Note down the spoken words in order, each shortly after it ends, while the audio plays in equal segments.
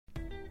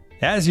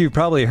As you've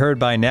probably heard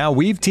by now,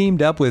 we've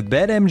teamed up with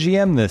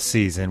BetMGM this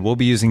season. We'll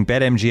be using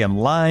BetMGM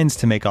lines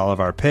to make all of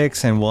our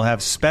picks, and we'll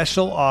have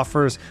special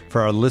offers for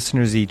our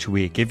listeners each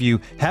week. If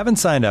you haven't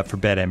signed up for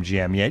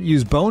BetMGM yet,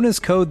 use bonus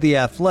code The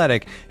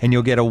Athletic, and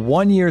you'll get a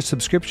 1-year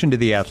subscription to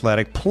The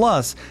Athletic,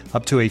 plus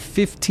up to a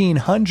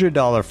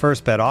 $1,500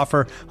 first bet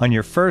offer on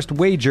your first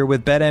wager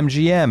with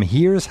BetMGM.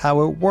 Here's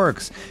how it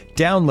works.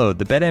 Download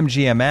the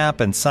BetMGM app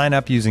and sign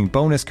up using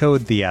bonus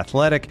code The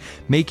Athletic.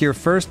 Make your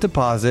first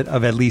deposit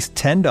of at least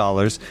 $10.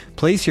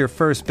 Place your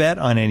first bet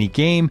on any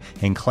game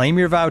and claim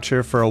your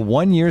voucher for a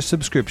 1-year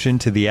subscription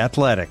to The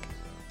Athletic.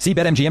 See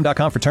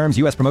BetMGM.com for terms.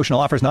 U.S. promotional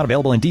offers not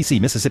available in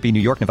D.C., Mississippi, New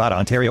York, Nevada,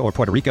 Ontario, or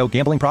Puerto Rico.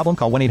 Gambling problem?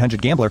 Call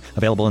 1-800-GAMBLER.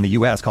 Available in the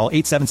U.S. Call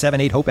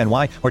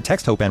 877-8-HOPE-NY or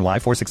text HOPE-NY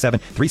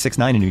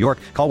 467-369 in New York.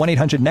 Call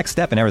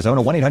 1-800-NEXT-STEP in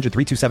Arizona.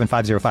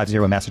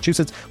 1-800-327-5050 in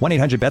Massachusetts.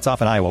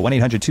 1-800-BETS-OFF in Iowa.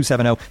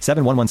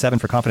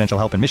 1-800-270-7117 for confidential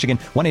help in Michigan.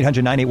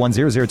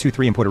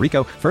 1-800-981-0023 in Puerto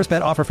Rico. First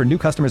bet offer for new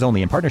customers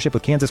only in partnership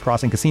with Kansas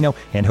Crossing Casino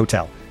and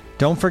Hotel.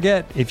 Don't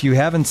forget, if you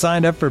haven't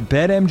signed up for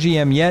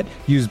BetMGM yet,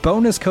 use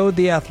bonus code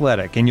The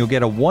Athletic, and you'll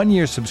get a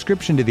 1-year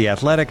subscription to The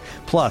Athletic,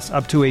 plus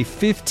up to a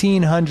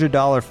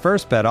 $1,500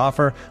 first bet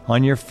offer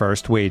on your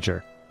first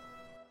wager.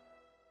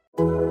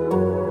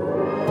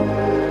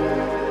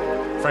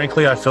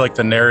 Frankly, I feel like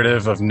the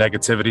narrative of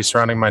negativity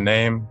surrounding my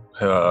name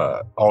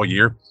all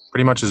year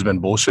pretty much has been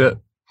bullshit.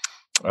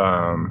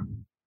 I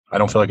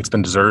don't feel like it's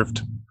been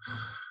deserved.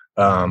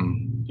 I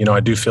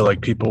do feel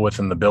like people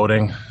within the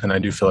building, and I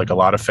do feel like a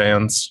lot of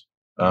fans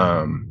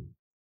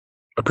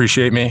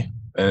appreciate me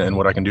and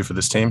what I can do for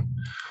this team.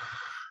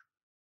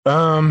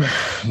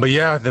 But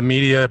yeah, the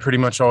media pretty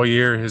much all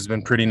year has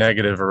been pretty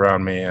negative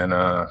around me, and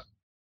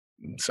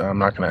so I'm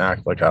not going to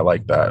act like I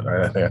like that.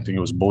 I think it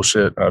was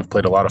bullshit. I've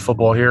played a lot of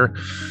football here,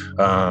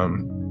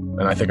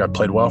 and I think I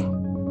played well.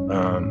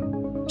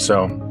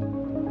 So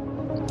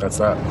that's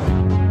that.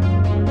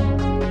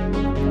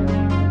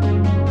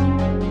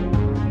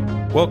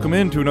 Welcome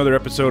into another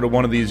episode of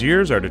One of These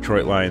Years, our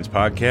Detroit Lions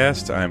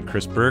podcast. I'm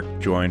Chris Burke,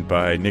 joined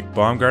by Nick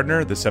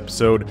Baumgardner. This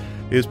episode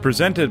is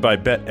presented by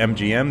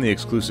BetMGM, the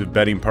exclusive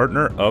betting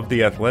partner of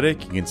The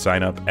Athletic. You can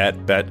sign up at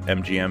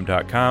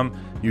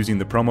betmgm.com using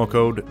the promo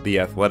code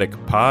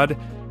TheAthleticPod,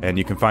 and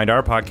you can find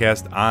our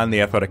podcast on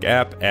the Athletic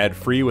app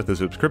ad-free with a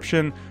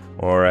subscription,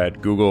 or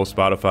at Google,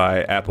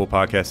 Spotify, Apple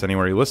Podcasts,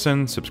 anywhere you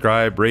listen.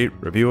 Subscribe, rate,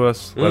 review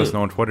us. Let us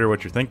know on Twitter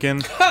what you're thinking.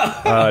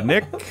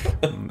 Nick,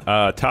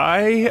 Ty,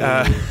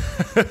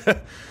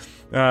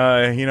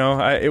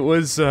 it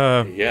was...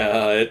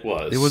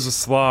 it was a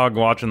slog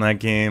watching that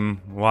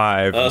game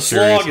live.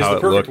 Slog is the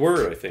perfect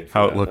word, I think.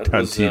 How it looked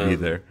on TV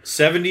there.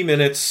 70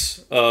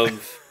 minutes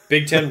of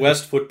Big Ten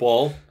West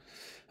football,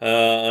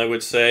 I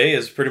would say,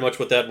 is pretty much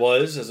what that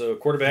was. As a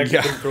quarterback who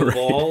couldn't throw the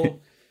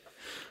ball...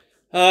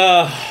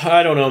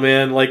 I don't know,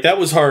 man. Like, that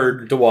was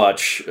hard to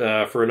watch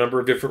for a number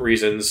of different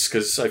reasons,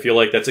 because I feel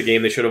like that's a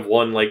game they should have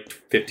won like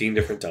 15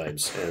 different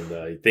times. And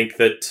I think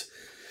that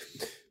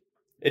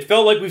it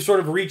felt like we've sort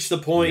of reached the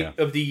point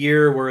of the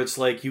year where it's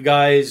like you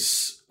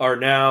guys are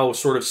now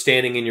sort of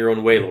standing in your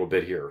own way a little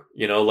bit here.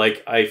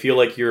 Like, I feel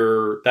like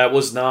that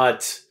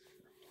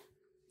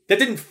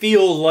didn't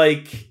feel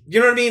like, you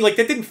know what I mean? Like,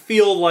 that didn't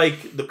feel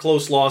like the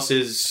close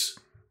losses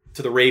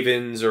to the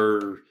Ravens,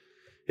 or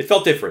it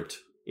felt different.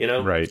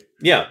 Right.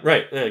 Yeah,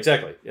 right. Yeah,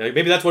 exactly. Yeah,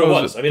 maybe that's what it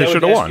was. I mean, they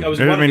should have won. It was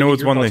one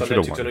they should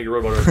have won. I know you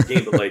wrote about the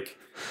game, but like,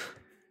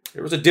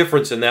 there was a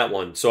difference in that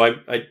one. So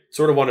I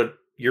sort of wanted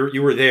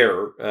you were there.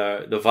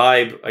 The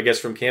vibe, I guess,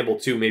 from Campbell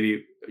too.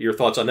 Maybe your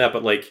thoughts on that,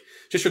 but like,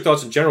 just your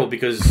thoughts in general,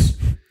 because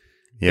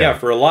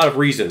for a lot of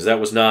reasons, that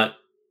was not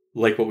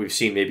like what we've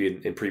seen maybe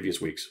in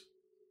previous weeks.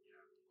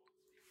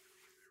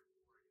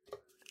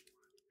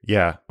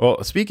 Yeah.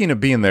 Well, speaking of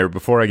being there,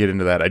 before I get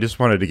into that, I just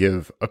wanted to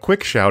give a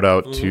quick shout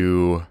out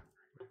to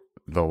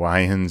the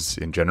Lions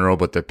in general,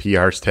 but the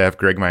PR staff,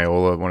 Greg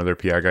Miola, one of their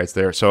PR guys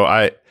there. So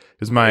it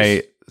was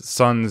my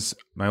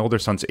older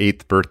son's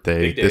 8th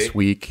birthday this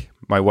week.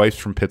 My wife's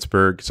from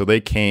Pittsburgh, so they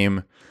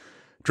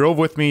drove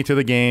with me to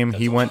the game.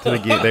 He went to the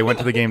game. They went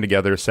to the game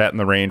together, sat in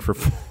the rain for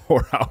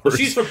 4 hours. Well,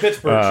 she's from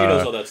Pittsburgh. She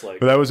knows how that's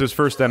like. But that was his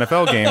first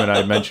NFL game, and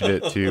I mentioned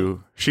it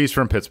to. She's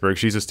from Pittsburgh.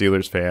 She's a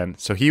Steelers fan,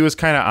 so he was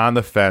kind of on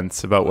the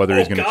fence about whether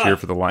he's going to cheer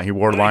for the Lions. He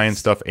wore Lions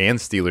stuff and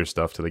Steelers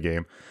stuff to the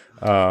game.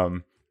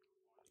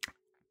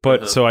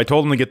 But so I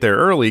told him to get there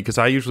early, because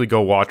I usually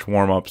go watch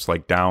warm-ups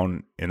like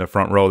down in the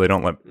front row. They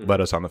don't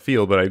let us on the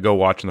field, but I go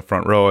watch in the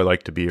front row. I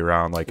like to be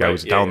around. Like, I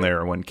was down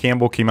there when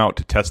Campbell came out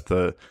to test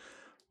the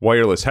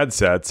wireless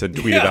headsets and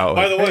tweeted out,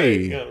 like,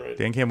 hey,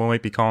 Dan Campbell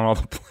might be calling all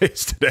the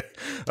plays today.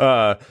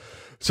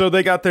 So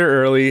they got there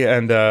early,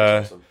 and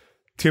awesome.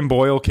 Tim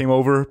Boyle came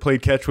over,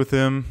 played catch with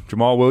him.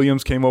 Jamal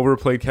Williams came over,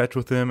 played catch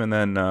with him. And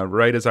then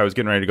right as I was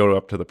getting ready to go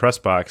up to the press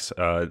box,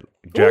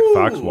 Jack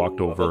Fox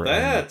walked over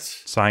and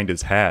signed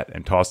his hat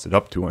and tossed it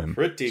up to him.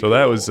 So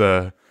that was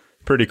a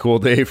pretty cool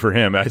day for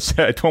him. I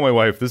told my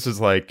wife, this is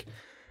like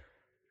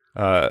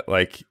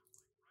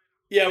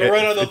Yeah, we're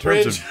right on the fringe.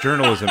 In terms of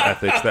journalism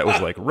ethics, that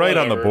was like right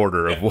on the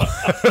border of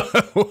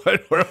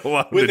what we're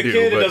allowed With to the do.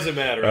 kid, but, it doesn't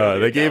matter.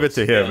 They gave it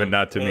to him and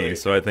not to me,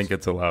 so I think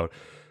it's allowed.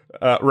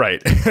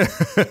 Right.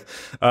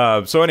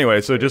 So anyway,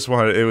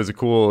 it was a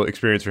cool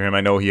experience for him.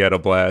 I know he had a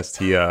blast.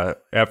 He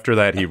after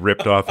that he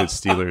ripped off his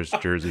Steelers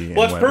jersey.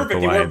 Well, and it's went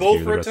perfect. With the You went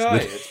Lions both for a tie.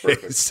 It's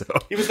perfect. So,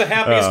 he was the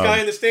happiest guy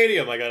in the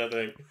stadium, I gotta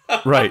think.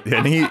 Right,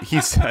 and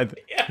he said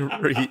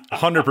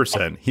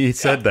 100%. He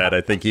said that,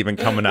 I think, even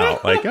coming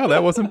out like, oh,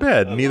 that wasn't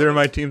bad. Neither of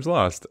my teams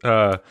lost.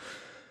 But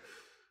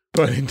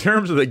in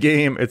terms of the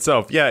game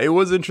itself, yeah, it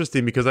was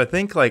interesting because I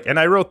think and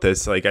I wrote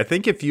this, I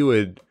think if you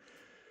had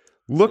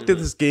looked at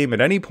this game at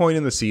any point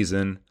in the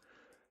season,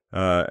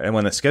 and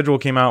when the schedule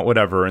came out,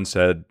 whatever, and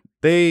said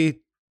they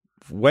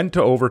went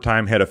to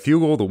overtime, had a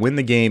field goal to win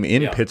the game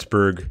in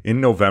Pittsburgh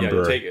in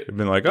November, it'd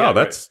been like, oh,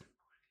 that's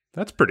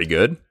pretty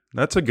good.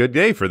 That's a good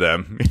day for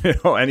them,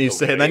 And you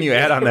say, and then you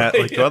add on that,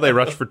 they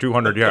rushed for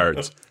 200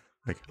 yards.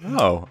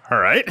 Oh, all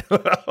right.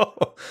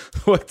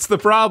 What's the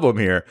problem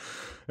here?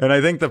 And I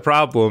think the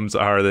problems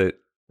are that.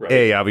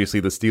 Right.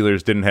 Obviously the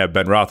Steelers didn't have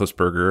Ben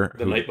Roethlisberger,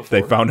 the night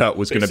before, they found out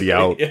was going to be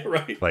out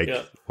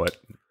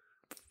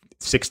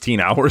 16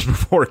 hours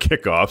before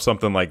kickoff,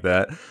 something like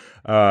that.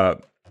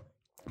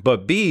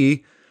 But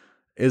B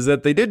is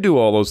that they did do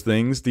all those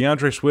things.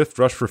 DeAndre Swift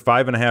rushed for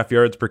 5.5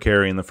 yards per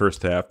carry in the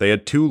first half. They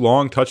had 2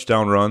 long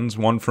touchdown runs,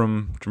 one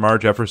from Jamar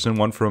Jefferson,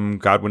 one from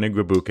Godwin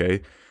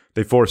Igwebuike.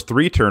 They forced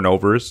 3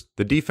 turnovers.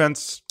 The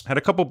defense had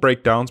a couple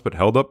breakdowns, but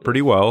held up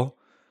pretty well.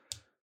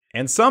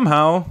 And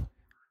somehow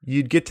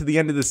you'd get to the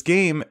end of this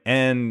game,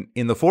 and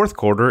in the fourth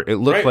quarter, it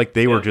looked like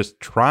they were just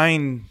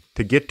trying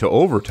to get to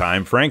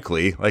overtime,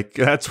 frankly.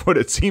 That's what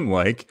it seemed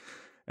like.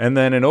 And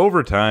then in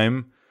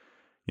overtime,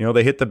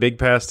 they hit the big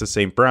pass to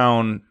St.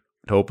 Brown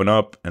to open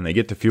up, and they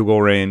get to field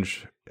goal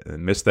range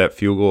and miss that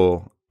field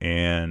goal.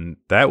 And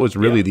that was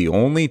really the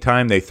only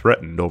time they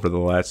threatened over the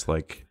last,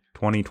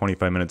 20,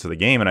 25 minutes of the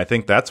game. And I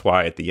think that's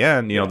why at the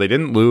end, they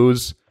didn't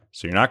lose,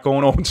 so you're not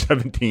going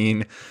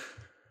 0-17.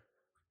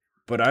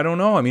 But I don't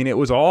know. I mean, it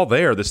was all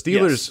there. The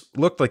Steelers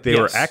looked like they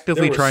were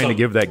actively trying to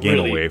give that game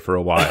away for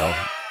a while.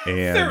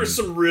 And there was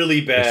some really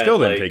bad. They still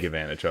didn't take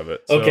advantage of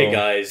it. Okay,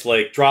 guys,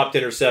 dropped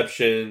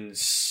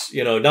interceptions,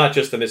 not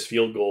just the missed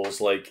field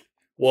goals.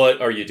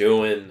 What are you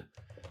doing?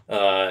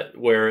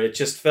 Where it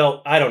just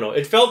felt, I don't know.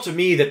 It felt to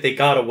me that they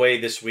got away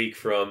this week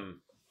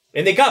from,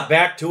 and they got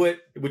back to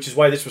it, which is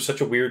why this was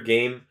such a weird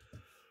game.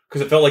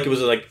 Because it felt like it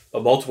was a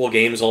multiple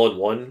games all in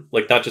one.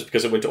 Not just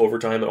because it went to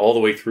overtime and all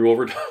the way through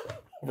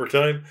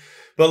overtime.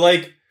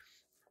 But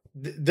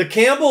the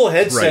Campbell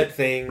headset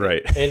thing,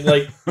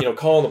 and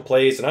calling the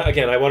plays, and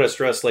I want to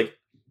stress, and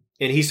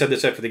he said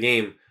this after the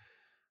game,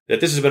 that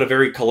this has been a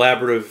very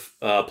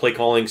collaborative play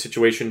calling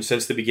situation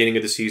since the beginning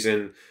of the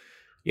season,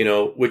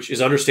 which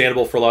is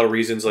understandable for a lot of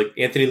reasons.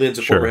 Anthony Lynn's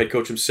a former head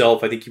coach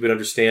himself. I think he would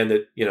understand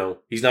that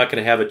he's not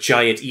going to have a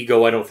giant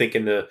ego. I don't think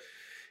in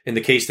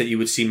the case that you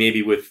would see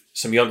maybe with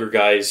some younger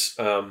guys.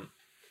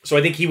 So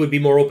I think he would be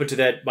more open to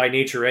that by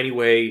nature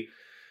anyway.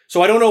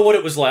 So I don't know what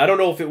it was like. I don't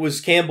know if it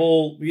was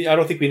Campbell. I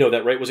don't think we know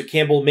that, right? Was it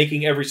Campbell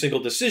making every single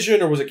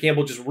decision, or was it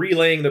Campbell just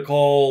relaying the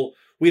call?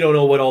 We don't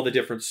know what all the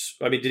difference.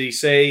 I mean, did he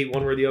say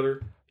one way or the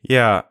other?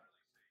 Yeah.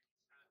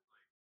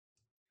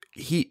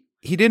 He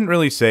didn't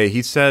really say.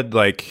 He said,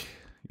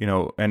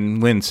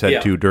 and Lynn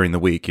said too during the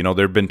week, there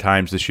have been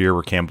times this year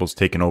where Campbell's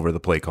taken over the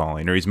play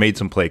calling, or he's made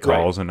some play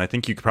calls, and I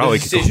think you could probably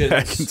go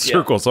back and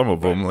circle some of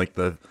them, like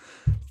the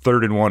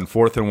 3rd and 1,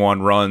 4th and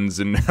 1 runs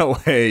in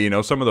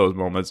LA, some of those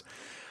moments.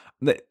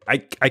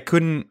 I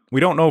couldn't,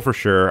 we don't know for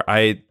sure.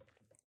 I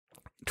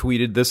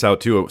tweeted this out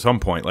too at some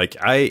point.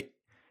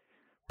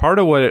 Part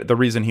of the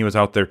reason he was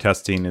out there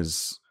testing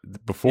is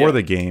before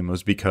the game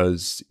was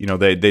because,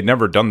 they'd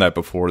never done that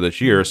before this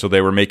year. So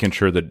they were making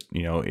sure that,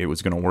 it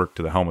was going to work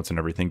to the helmets and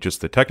everything, just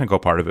the technical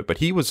part of it. But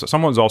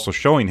someone was also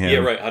showing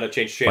him how to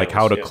change channels,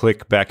 how to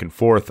click back and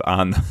forth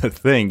on the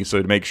thing.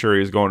 So to make sure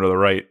he was going to the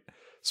right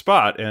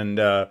spot.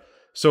 And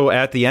so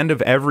at the end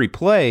of every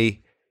play,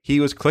 he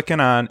was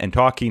clicking on and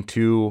talking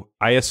to,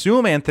 I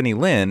assume, Anthony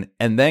Lynn,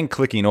 and then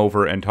clicking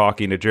over and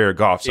talking to Jared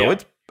Goff. So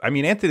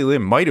Anthony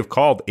Lynn might have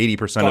called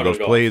 80% of those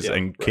plays,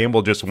 and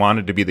Campbell just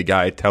wanted to be the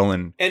guy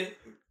telling. And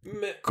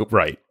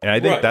I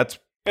think that's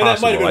possible. And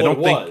that might have been I don't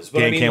what it was.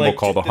 think Dan Campbell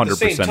called 100% of that game. At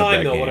the same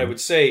time, though, what I would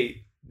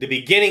say, the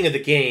beginning of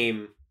the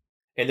game,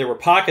 and there were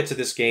pockets of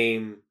this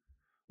game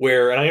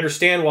where, and I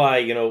understand why,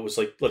 it was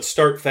let's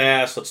start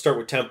fast, let's start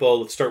with tempo,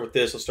 let's start with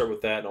this, let's start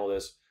with that, and all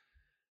this.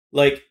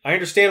 I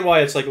understand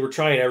why it's we're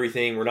trying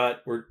everything.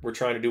 We're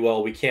trying to do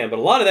all we can. But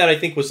a lot of that, I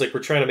think, was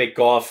we're trying to make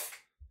Goff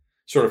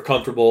sort of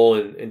comfortable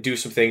and do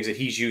some things that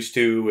he's used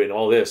to and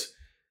all this.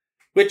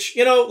 Which,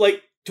 to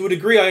a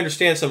degree, I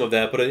understand some of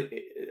that. But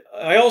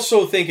I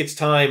also think it's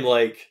time,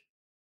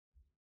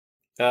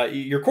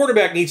 your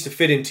quarterback needs to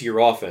fit into your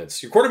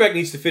offense. Your quarterback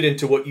needs to fit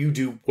into what you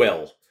do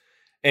well.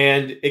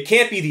 And it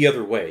can't be the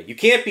other way. You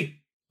can't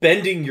be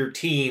bending your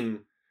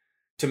team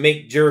to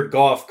make Jared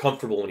Goff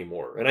comfortable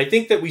anymore. And I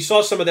think that we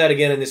saw some of that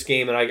again in this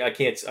game, and I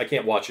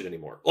can't watch it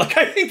anymore.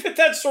 I think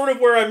that's sort of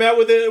where I'm at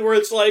with it, where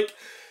it's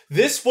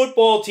This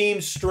football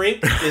team's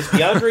strength is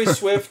DeAndre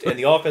Swift and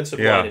the offensive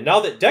line. And now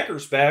that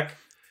Decker's back,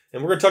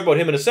 and we're going to talk about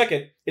him in a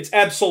second, it's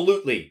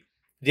absolutely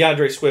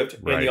DeAndre Swift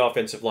and the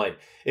offensive line.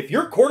 If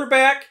your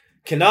quarterback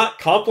cannot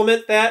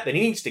complement that, then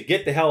he needs to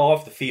get the hell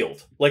off the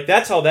field. Like,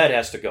 that's how that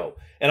has to go.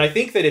 And I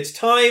think that it's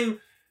time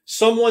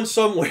someone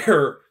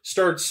somewhere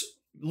starts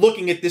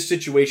looking at this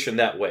situation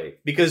that way,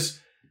 because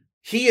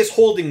he is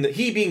holding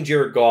he being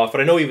Jared Goff,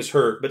 and I know he was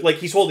hurt, but like,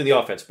 he's holding the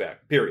offense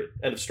back, period.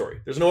 End of story.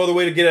 There's no other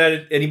way to get at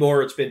it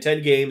anymore. It's been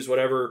 10 games,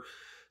 whatever.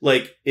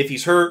 Like, if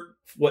he's hurt,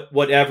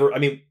 whatever. I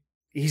mean,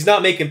 he's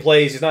not making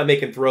plays. He's not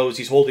making throws.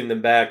 He's holding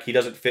them back. He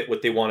doesn't fit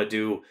what they want to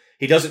do.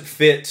 He doesn't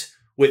fit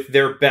with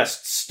their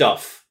best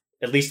stuff,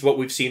 at least what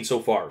we've seen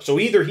so far. So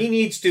either he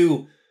needs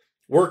to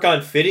work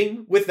on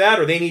fitting with that,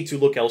 or they need to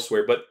look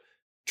elsewhere. But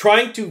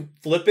trying to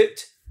flip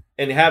it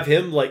and have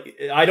him, like,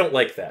 I don't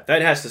like that.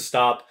 That has to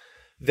stop.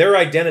 Their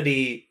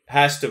identity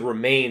has to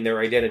remain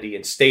their identity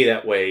and stay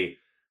that way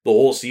the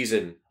whole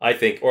season, I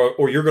think,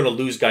 or you're going to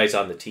lose guys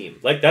on the team.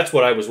 Like, that's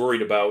what I was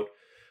worried about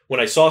when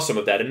I saw some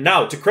of that. And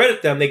now, to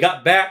credit them, they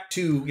got back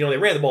to, they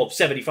ran the ball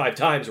 75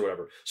 times or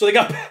whatever. So they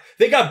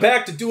got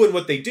back to doing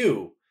what they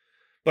do.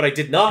 But I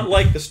did not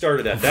like the start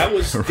of that. That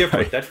was different.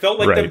 Right. That felt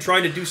like them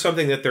trying to do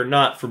something that they're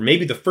not for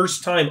maybe the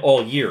first time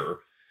all year.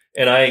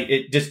 And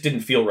it just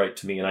didn't feel right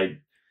to me. And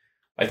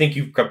I think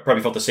you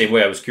probably felt the same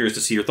way. I was curious to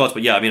see your thoughts.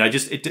 But yeah, I mean,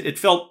 it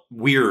felt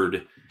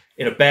weird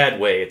in a bad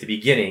way at the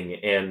beginning,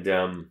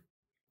 and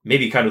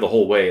maybe kind of the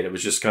whole way. And it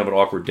was just kind of an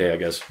awkward day, I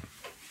guess.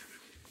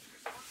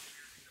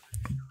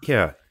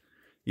 Yeah.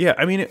 Yeah,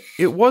 I mean,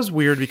 it was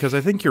weird because I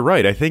think you're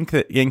right. I think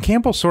that, and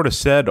Campbell sort of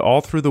said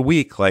all through the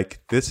week, like,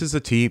 this is a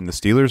team. The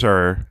Steelers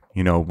are,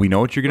 we know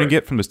what you're going to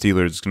get from the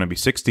Steelers. It's going to be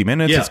 60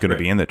 minutes. It's going to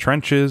be in the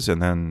trenches.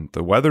 And then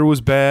the weather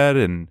was bad.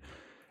 And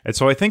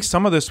so I think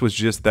some of this was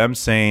just them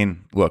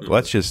saying, look,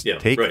 let's just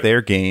take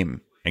their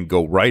game and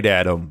go right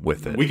at them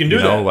with it. We can do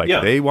that. Like,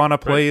 they want to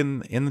play in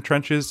the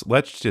trenches.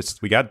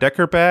 We got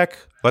Decker back.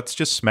 Let's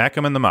just smack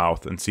them in the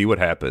mouth and see what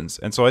happens.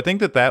 And so I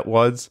think that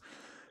was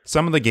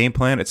some of the game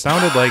plan. It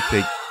sounded like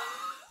they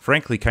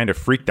frankly kind of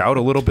freaked out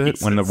a little bit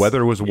when the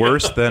weather was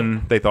worse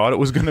than they thought it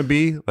was going to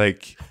be.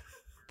 Like,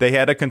 they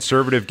had a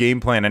conservative game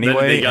plan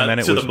anyway, and then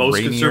it was the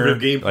most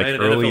conservative game plan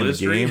early in the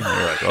game.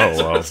 They're like,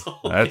 oh,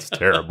 well, that's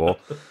terrible.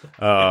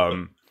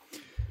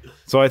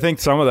 So I think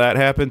some of that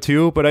happened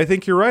too, but I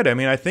think you're right. I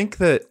mean, I think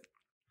that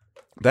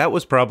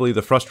was probably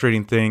the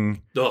frustrating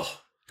thing.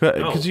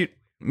 Because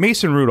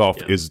Mason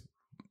Rudolph is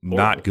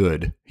not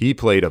good. He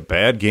played a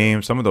bad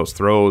game. Some of those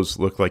throws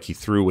looked like he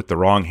threw with the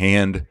wrong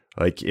hand.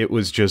 Like, it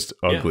was just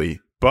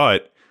ugly.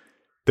 But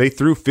they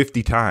threw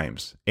 50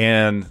 times.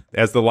 And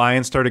as the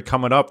Lions started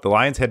coming up, the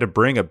Lions had to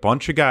bring a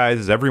bunch of guys,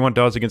 as everyone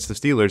does against the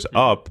Steelers,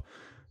 up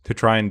to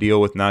try and deal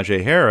with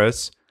Najee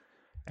Harris.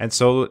 And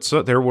so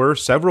there were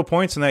several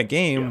points in that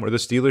game where the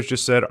Steelers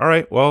just said, all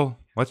right, well,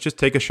 let's just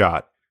take a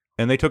shot.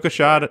 And they took a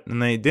shot,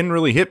 and they didn't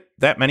really hit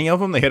that many of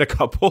them. They hit a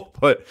couple,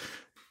 but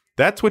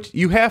that's what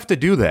you have to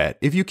do. That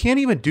if you can't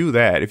even do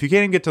that, if you can't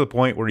even get to the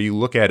point where you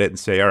look at it and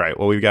say, all right,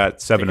 well, we've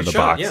got 7 in the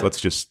box.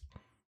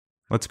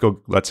 Let's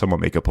go let someone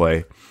make a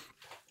play.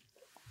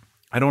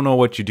 I don't know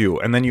what you do.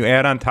 And then you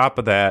add on top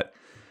of that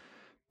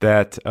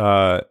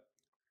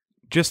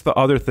just the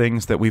other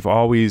things that we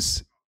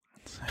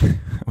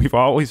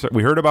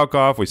heard about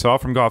Goff. We saw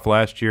from Goff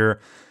last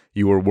year.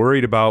 You were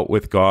worried about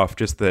with Goff,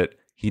 just that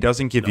he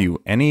doesn't give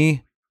you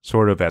any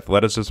sort of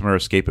athleticism or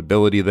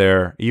escapability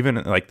there. Even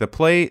like the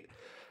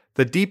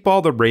deep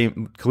ball to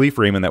Khalif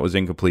Raymond that was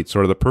incomplete,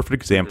 sort of the perfect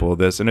example of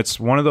this. And it's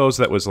one of those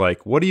that was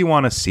like, what do you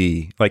want to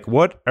see? Like,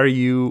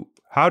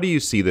 how do you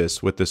see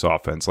this with this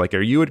offense? Like,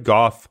 are you at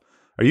Goff?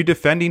 Are you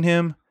defending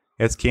him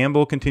as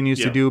Campbell continues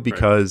to do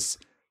because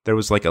there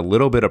was like a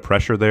little bit of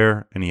pressure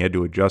there and he had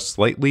to adjust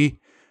slightly?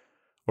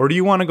 Or do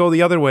you want to go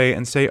the other way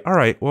and say, all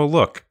right, well,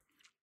 look,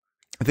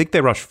 I think they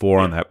rushed 4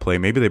 on that play.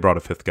 Maybe they brought a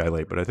 5th guy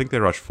late, but I think they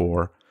rushed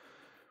 4.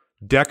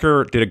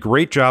 Decker did a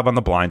great job on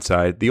the blind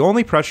side. The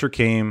only pressure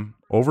came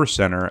over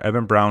center.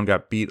 Evan Brown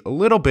got beat a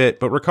little bit,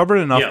 but recovered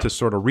enough to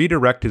sort of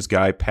redirect his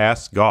guy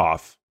past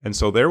Goff. And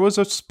so there was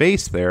a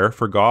space there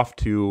for Goff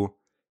to,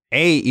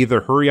 A,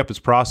 either hurry up his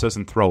process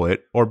and throw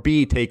it, or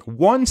B, take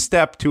one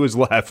step to his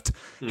left,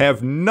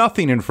 have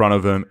nothing in front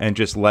of him, and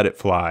just let it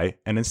fly.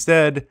 And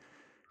instead,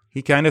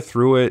 he kind of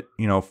threw it,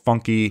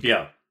 funky.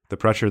 Yeah. The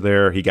pressure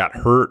there. He got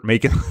hurt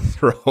making the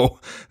throw.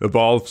 The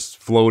ball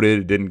floated.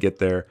 It didn't get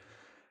there.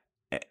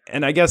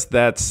 And I guess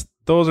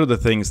those are the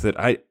things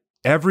that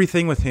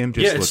everything with him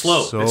just looks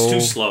slow. So it's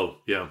too slow.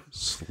 Yeah.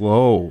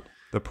 Slow.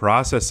 The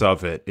process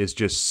of it is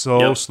just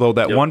so slow.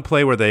 That one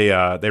play where they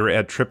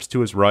had trips to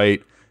his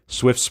right,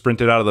 Swift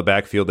sprinted out of the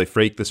backfield. They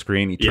faked the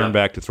screen. He turned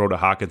back to throw to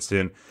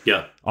Hockenson.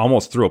 Yeah.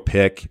 Almost threw a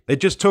pick. It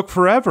just took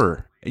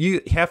forever.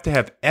 You have to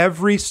have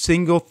every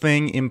single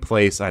thing in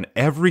place on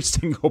every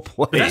single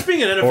play. But that's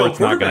being an NFL quarterback. It's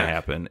not going to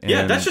happen.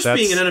 And that's just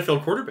being an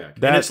NFL quarterback.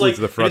 That's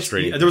the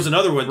frustrating. There was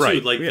another one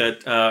too,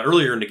 that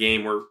earlier in the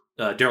game where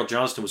Daryl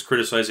Johnston was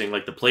criticizing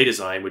like the play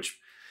design, which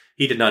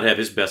he did not have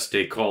his best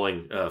day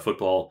calling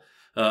football.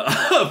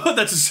 But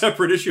that's a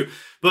separate issue.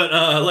 But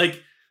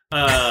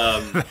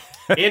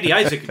Andy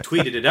Isaac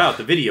tweeted it out,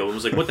 the video, and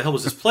was like, what the hell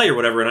was this play or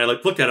whatever? And I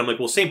looked at it, I'm like,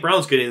 well, St.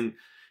 Brown's getting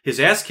his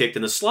ass kicked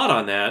in the slot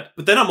on that.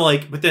 But then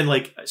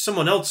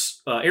someone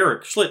else,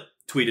 Eric Schlitt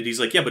tweeted, he's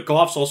like, yeah, but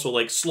Goff's also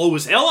like slow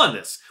as hell on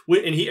this.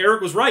 And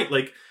Eric was right.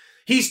 Like,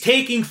 he's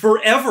taking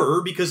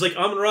forever because like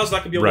Amon-Ra's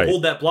not going to be able to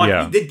hold that block.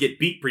 Yeah. He did get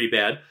beat pretty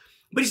bad,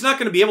 but he's not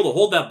going to be able to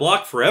hold that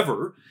block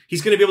forever.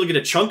 He's going to be able to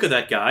get a chunk of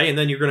that guy, and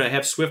then you're going to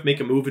have Swift make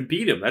a move and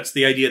beat him. That's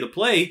the idea of the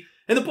play.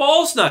 And the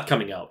ball's not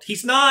coming out.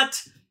 He's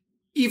not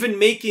even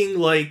making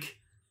like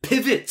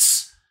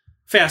pivots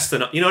fast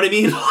enough. You know what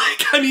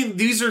I mean?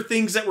 These are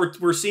things that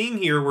we're seeing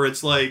here where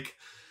it's like,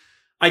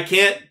 I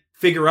can't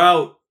figure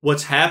out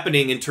what's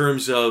happening in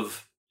terms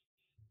of,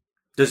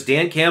 does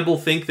Dan Campbell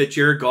think that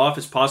Jared Goff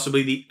is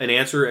possibly an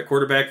answer at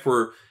quarterback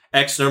for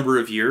X number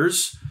of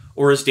years?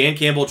 Or is Dan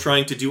Campbell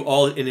trying to do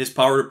all in his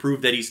power to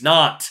prove that he's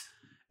not?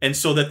 And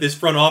so that this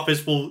front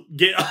office will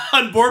get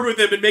on board with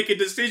him and make a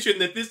decision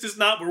that this is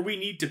not where we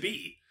need to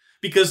be.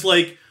 Because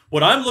like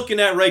what I'm looking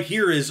at right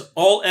here is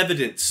all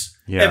evidence.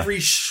 Yeah. Every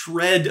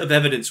shred of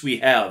evidence we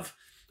have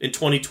in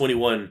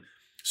 2021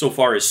 so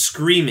far is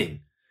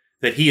screaming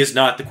that he is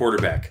not the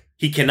quarterback.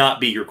 He cannot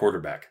be your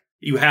quarterback.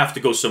 You have to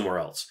go somewhere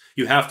else.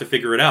 You have to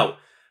figure it out.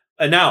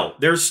 And now,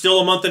 there's still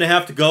a month and a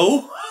half to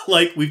go.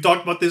 Like, we've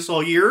talked about this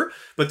all year,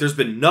 but there's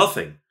been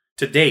nothing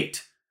to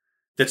date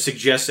that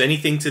suggests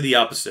anything to the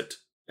opposite,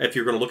 if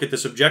you're going to look at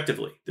this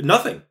objectively.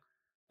 Nothing.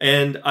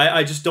 And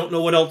I just don't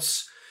know what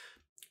else,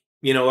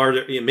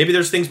 maybe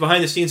there's things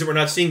behind the scenes that we're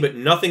not seeing, but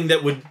nothing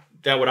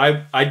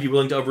I'd be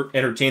willing to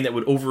entertain that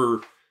would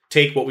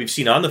overtake what we've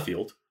seen on the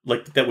field,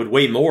 like that would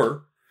weigh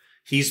more.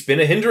 He's been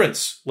a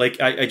hindrance. Like,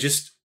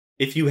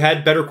 if you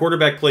had better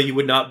quarterback play, you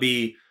would not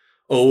be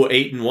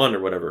 8-1 or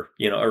whatever,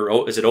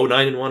 or is it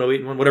 9-1,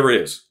 8-1, whatever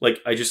it is. Like,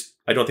 I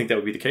don't think that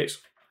would be the case.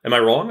 Am I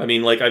wrong? I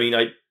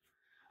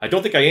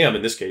don't think I am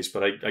in this case,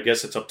 but I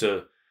guess it's up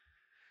to,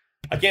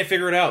 I can't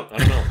figure it out. I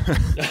don't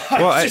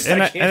know. I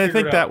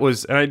think that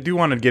was, and I do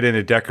want to get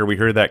into Decker. We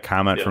heard that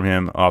comment from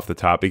him off the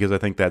top because I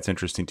think that's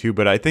interesting too.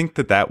 But I think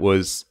that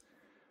was,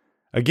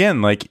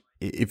 again, like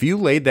if you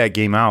laid that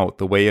game out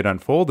the way it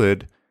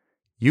unfolded,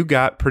 you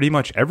got pretty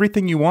much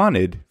everything you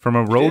wanted from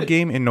a road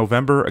game in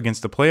November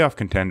against a playoff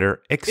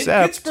contender,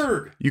 except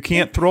you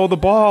can't throw the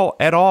ball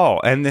at all.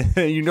 And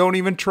you don't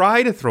even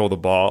try to throw the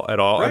ball at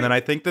all. Right. And then I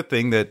think the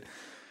thing that,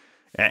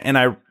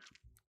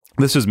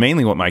 this is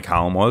mainly what my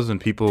column was,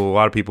 and a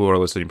lot of people who are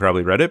listening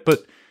probably read it,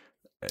 but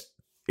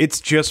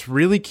it's just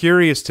really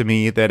curious to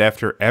me that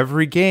after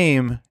every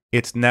game,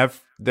 I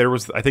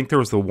think there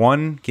was the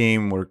one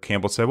game where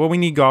Campbell said, well, we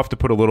need Goff to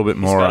put a little bit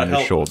more on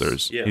his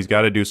shoulders. Yeah. He's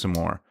got to do some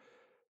more.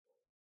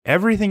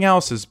 Everything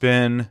else has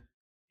been,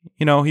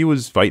 he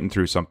was fighting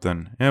through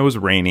something. And it was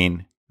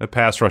raining. The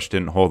pass rush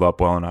didn't hold up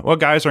well enough. Well,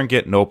 guys aren't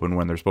getting open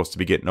when they're supposed to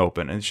be getting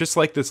open. And it's just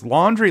like this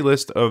laundry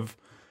list of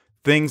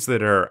things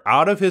that are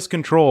out of his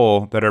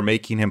control that are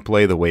making him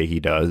play the way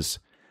he does.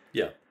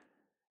 Yeah.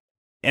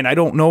 And I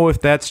don't know if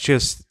that's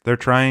just they're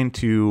trying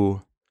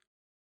to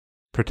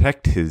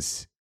protect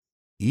his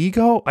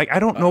ego. Like, I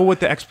don't know what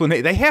the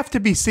explanation. They have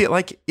to be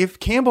like if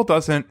Campbell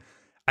doesn't,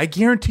 I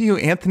guarantee you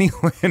Anthony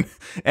Lynn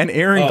and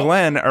Aaron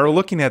Glenn are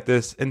looking at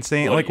this and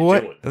saying,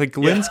 what? Like,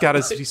 Lynn's got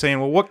to be saying,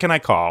 well, what can I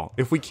call?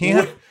 If we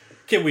can't...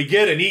 Can we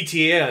get an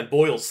ETA on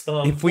Boyle's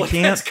thumb? If we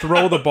can't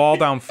throw the ball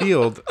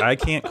downfield, I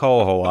can't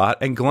call a whole lot.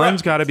 And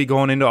Glenn's got to be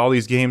going into all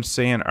these games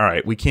saying, all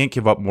right, we can't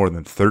give up more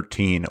than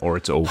 13 or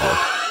it's over.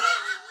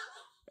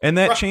 And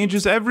that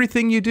changes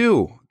everything you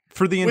do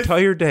for the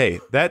entire day.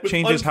 That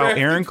changes how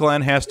Aaron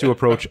Glenn has to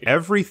approach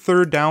every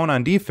third down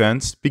on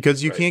defense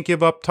because you can't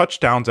give up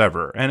touchdowns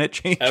ever. And it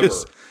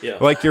changes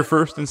like your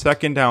first and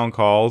second down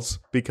calls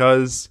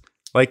because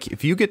like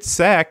if you get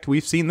sacked,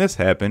 we've seen this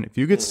happen. If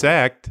you get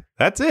sacked,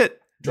 that's it.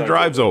 The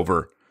drive's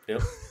over.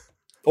 Yep.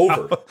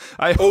 Over.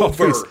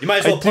 You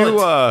might as well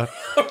punt.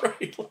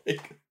 Right,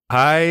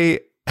 I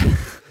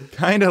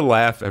kind of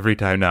laugh every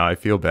time now. I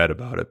feel bad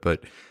about it,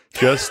 but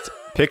just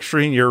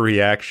picturing your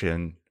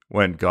reaction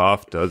when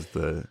Goff does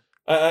the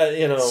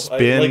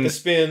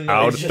spin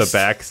out the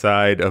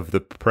backside of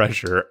the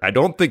pressure. I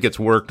don't think it's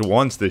worked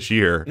once this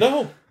year.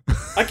 No,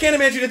 I can't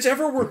imagine it's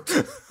ever worked.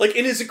 Like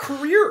in his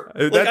career.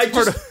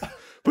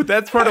 But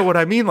that's part of what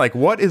I mean. Like,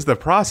 what is the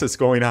process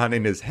going on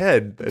in his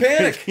head?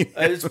 Panic.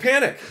 It's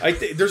panic.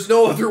 There's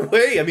no other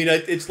way. I mean,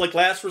 it's like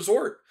last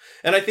resort.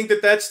 And I think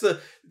that's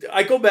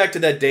I go back to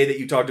that day that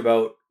you talked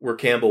about where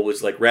Campbell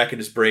was like racking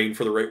his brain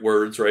for the right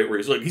words, right? Where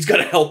he's like, he's got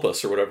to help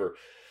us or whatever.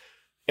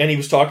 And he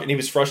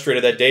was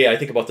frustrated that day. I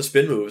think about the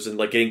spin moves and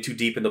like getting too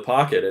deep in the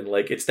pocket. And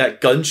like, it's that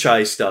gun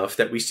shy stuff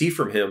that we see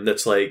from him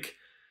that's like,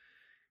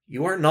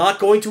 you are not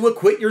going to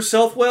acquit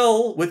yourself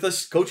well with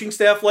a coaching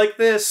staff like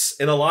this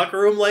in a locker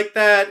room like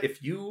that.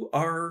 If you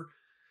are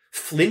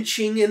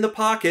flinching in the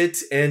pocket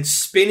and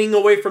spinning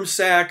away from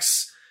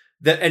sacks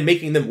and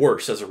making them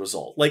worse as a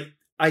result. Like,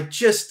 I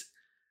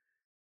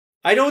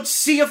don't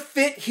see a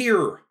fit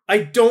here. I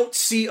don't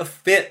see a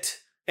fit.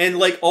 And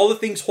like all the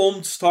things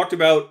Holmes talked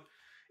about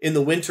in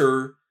the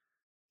winter,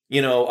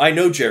 I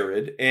know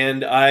Jared,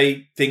 and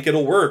I think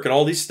it'll work, and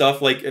all these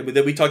stuff like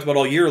that we talked about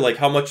all year, like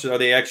how much are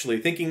they actually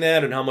thinking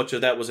that, and how much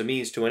of that was a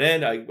means to an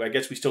end. I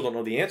guess we still don't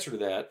know the answer to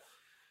that.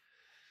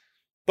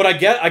 But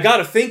I got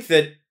to think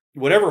that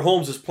whatever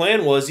Holmes'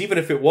 plan was, even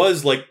if it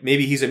was like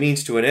maybe he's a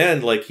means to an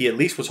end, like he at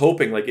least was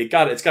hoping like it's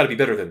got to be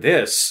better than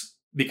this,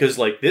 because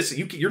like this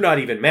you're not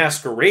even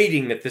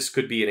masquerading that this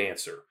could be an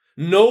answer.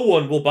 No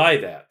one will buy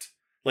that.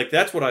 Like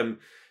that's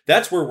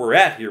where we're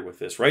at here with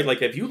this, right?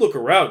 Like if you look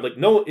around, like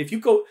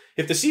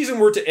if the season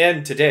were to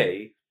end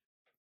today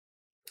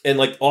and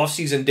like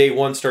off-season day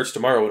one starts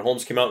tomorrow and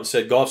Holmes came out and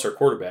said Goff's our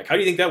quarterback, how do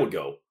you think that would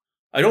go?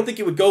 I don't think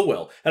it would go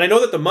well. And I know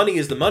that the money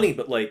is the money,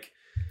 but like,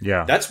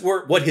 yeah, that's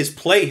what his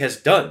play has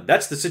done.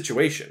 That's the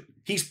situation.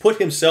 He's put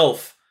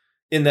himself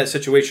in that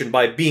situation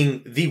by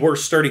being the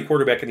worst starting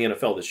quarterback in the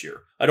NFL this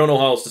year. I don't know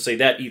how else to say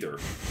that either.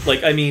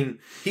 Like, I mean,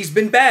 he's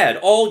been bad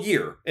all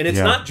year, and it's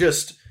not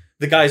just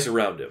the guys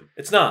around him.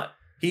 It's not.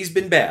 He's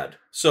been bad.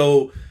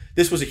 So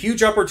this was a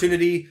huge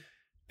opportunity,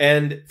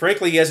 and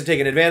frankly, he hasn't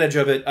taken advantage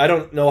of it. I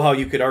don't know how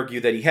you could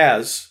argue that he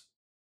has.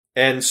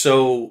 And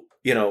so,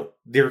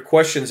 there are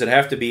questions that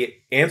have to be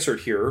answered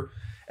here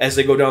as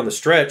they go down the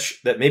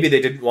stretch that maybe they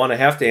didn't want to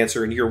have to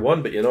answer in year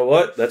one, but you know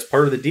what? That's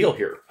part of the deal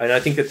here. And I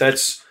think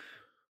that's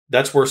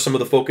where some of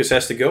the focus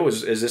has to go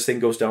as this thing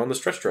goes down the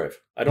stretch drive.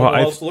 I don't know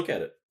how else to look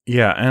at it.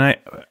 Yeah, and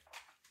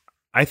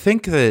I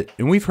think that,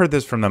 and we've heard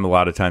this from them a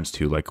lot of times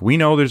too, like we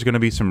know there's going to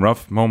be some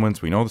rough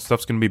moments. We know the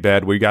stuff's going to be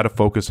bad. We got to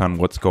focus on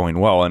what's going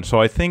well. And so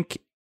I think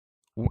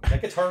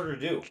that gets harder to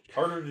do.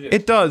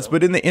 It does,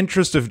 but in the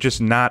interest of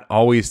just not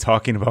always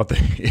talking about the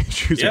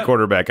issues of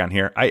quarterback on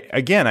here,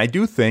 I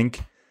do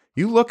think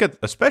you look at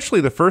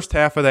especially the first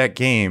half of that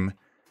game,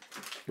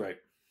 right?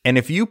 And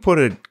if you put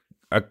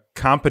a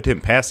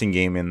competent passing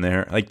game in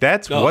there, like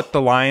that's what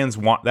the Lions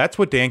want. That's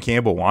what Dan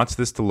Campbell wants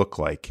this to look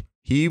like.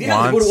 He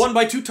wants they would have won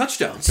by 2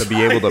 touchdowns to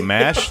be able to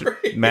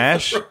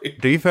mash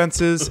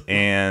defenses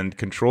and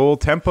control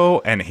tempo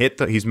and hit.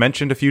 He's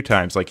mentioned a few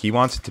times, like he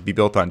wants it to be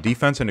built on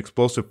defense and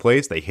explosive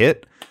plays. They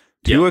hit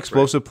 2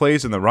 explosive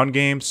plays in the run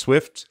game.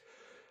 Swift,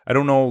 I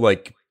don't know,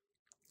 like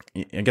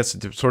I guess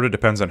it sort of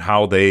depends on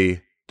how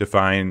they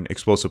define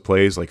explosive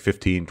plays, like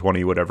 15,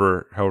 20,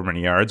 whatever, however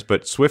many yards.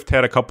 But Swift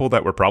had a couple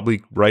that were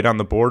probably right on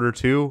the border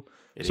too.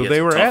 So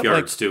they were at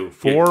like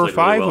 4 or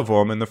 5 of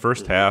them in the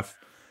first half.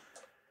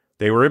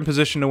 They were in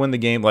position to win the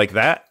game like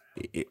that.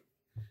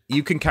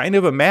 You can kind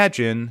of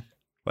imagine,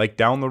 like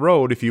down the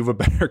road, if you have a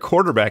better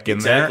quarterback in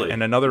there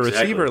and another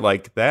receiver,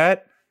 like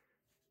that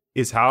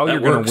is how you're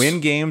going to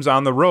win games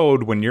on the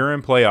road when you're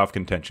in playoff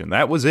contention.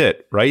 That was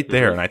it right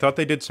there. And I thought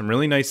they did some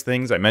really nice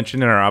things. I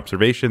mentioned in our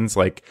observations,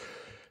 like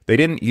they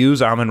didn't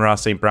use Amon-Ra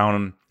St.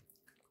 Brown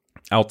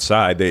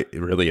outside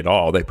really at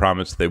all. They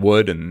promised they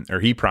would, or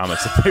he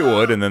promised that they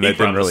would, and then that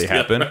didn't really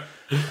happen.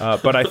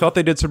 But I thought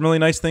they did some really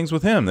nice things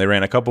with him. They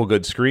ran a couple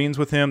good screens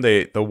with him.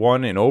 The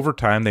one in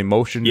overtime, they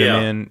motioned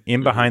him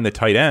in behind the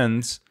tight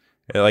ends.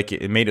 Like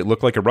it made it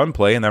look like a run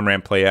play, and then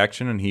ran play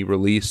action, and he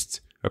released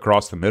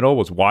across the middle,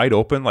 was wide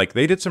open. Like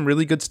they did some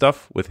really good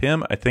stuff with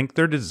him. I think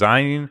they're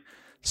designing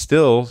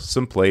still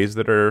some plays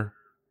that are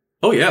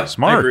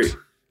smart. I agree.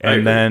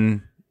 And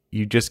then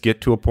you just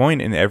get to a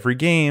point in every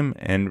game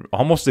and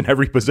almost in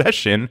every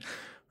possession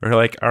where you're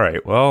like, all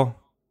right, well,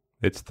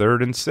 it's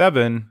 3rd and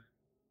 7.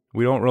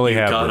 We don't really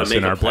have this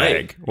in our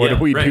bag. What do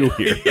we do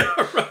here?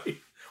 Right.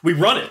 We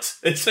run it.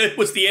 It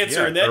was the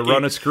answer in that or game.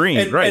 run a screen.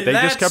 And they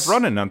just kept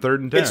running on 3rd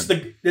and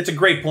 10. It's a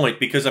great point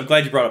because I'm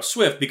glad you brought up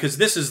Swift because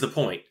this is the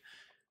point.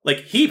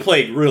 Like, he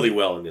played really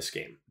well in this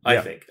game, I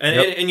think.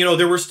 And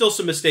there were still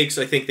some mistakes,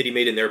 I think, that he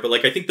made in there. But,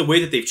 like, I think the way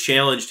that they've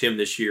challenged him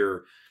this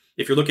year,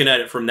 if you're looking at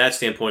it from that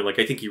standpoint, like,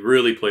 I think he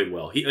really played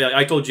well.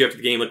 I told you after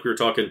the game, like we were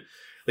talking,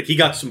 like, he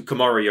got some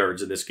Kamara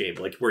yards in this game,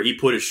 like, where he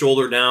put his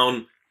shoulder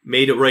down,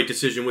 made a right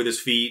decision with his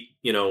feet.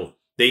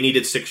 They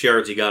needed 6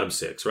 yards. He got him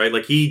 6, right?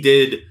 Like,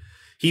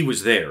 he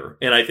was there.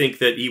 And I think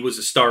that he was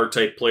a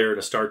star-type player and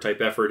a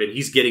star-type effort, and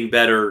he's getting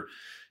better.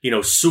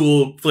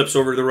 Sewell flips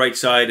over to the right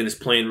side and is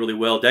playing really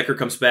well. Decker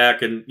comes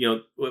back and,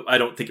 I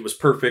don't think it was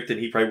perfect and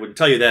he probably wouldn't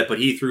tell you that, but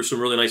he threw some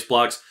really nice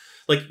blocks.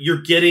 Like,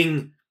 you're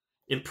getting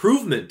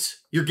improvement.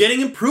 You're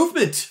getting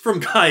improvement from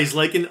guys,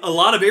 like in a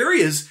lot of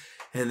areas.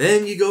 And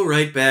then you go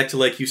right back to,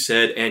 like you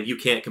said, and you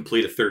can't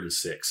complete a 3rd and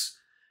 6.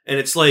 And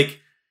it's like,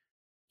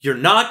 you're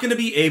not going to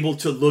be able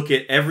to look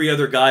at every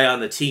other guy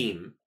on the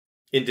team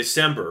in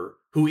December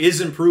who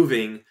is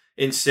improving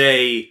and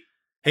say,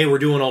 hey, we're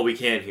doing all we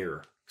can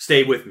here.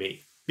 Stay with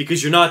me.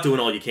 Because you're not doing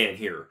all you can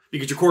here.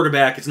 Because your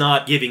quarterback is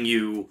not giving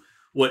you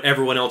what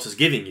everyone else is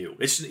giving you.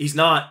 It's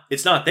not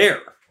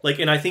there. Like,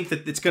 and I think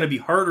that it's going to be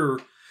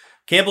harder.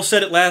 Campbell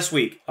said it last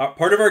week.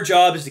 Part of our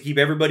job is to keep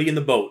everybody in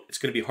the boat. It's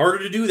going to be harder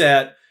to do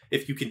that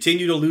if you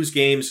continue to lose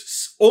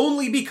games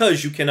only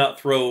because you cannot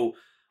throw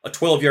a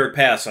 12-yard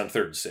pass on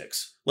 3rd and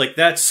 6. Like,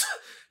 that's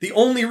the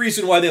only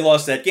reason why they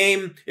lost that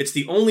game. It's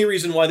the only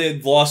reason why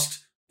they've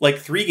lost like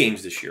 3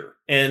 games this year.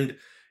 And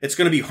it's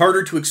going to be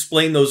harder to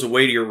explain those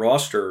away to your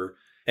roster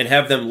and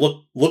have them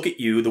look at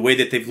you the way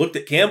that they've looked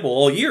at Campbell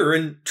all year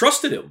and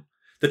trusted him.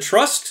 The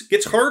trust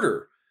gets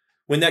harder.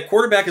 when that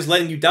quarterback is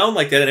letting you down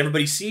like that and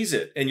everybody sees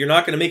it and you're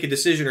not going to make a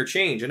decision or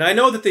change. And I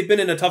know that they've been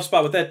in a tough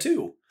spot with that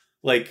too.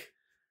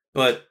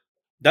 But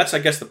that's, I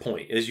guess, the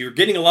point is you're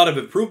getting a lot of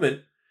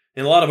improvement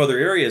in a lot of other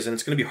areas, and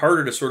it's going to be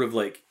harder to sort of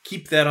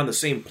keep that on the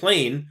same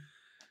plane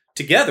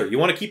together. You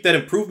want to keep that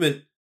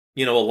improvement,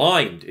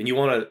 aligned, and you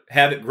want to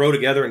have it grow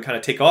together and kind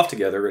of take off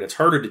together. And it's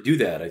harder to do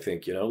that, I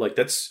think,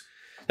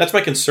 that's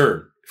my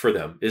concern for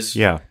them is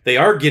they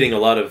are getting a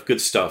lot of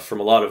good stuff from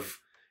a lot of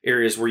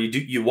areas where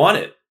you want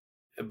it,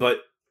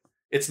 but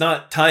it's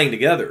not tying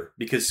together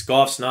because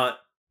Goff's not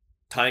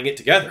tying it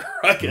together,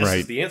 I guess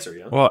is the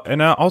answer. Well,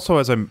 and also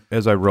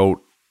as I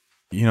wrote,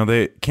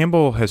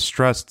 Campbell has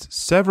stressed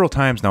several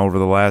times now over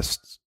the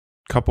last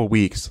couple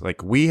weeks,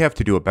 we have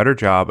to do a better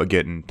job of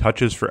getting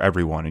touches for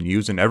everyone and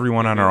using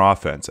everyone on our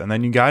offense. And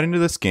then you got into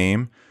this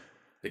game.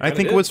 I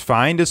think it was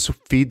fine to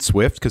feed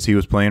Swift because he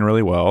was playing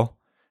really well.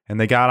 And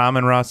they got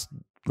Amon-Ra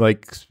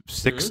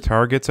 6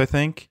 targets, I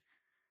think.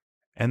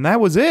 And that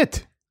was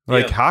it.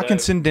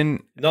 Hawkinson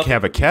didn't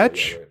have a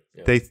catch.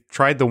 They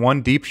tried the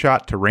one deep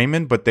shot to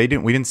Raymond, but we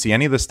didn't see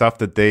any of the stuff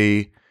that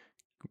they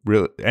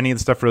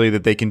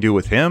can do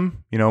with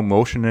him,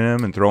 motioning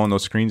him and throwing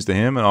those screens to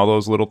him and all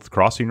those little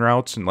crossing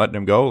routes and letting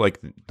him go.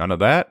 None of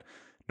that.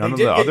 None of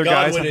the other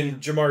guys. Godwin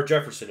and Jamar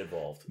Jefferson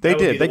involved. They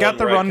did. They got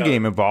the run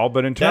game involved,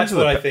 but in terms of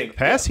the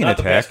passing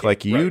attack,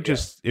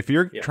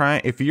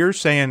 if you're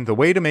saying the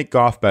way to make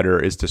Goff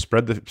better is to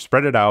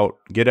spread it out,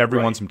 get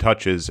everyone some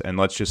touches, and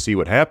let's just see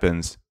what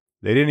happens.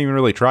 They didn't even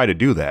really try to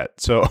do that.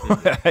 So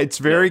it's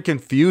very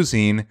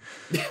confusing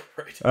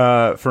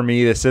for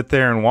me to sit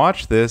there and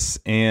watch this.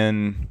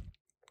 And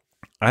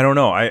I don't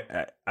know.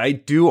 I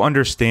do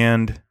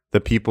understand the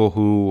people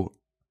who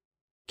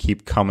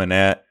keep coming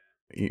at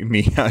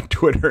me on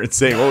Twitter and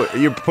saying, well,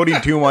 you're putting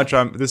too much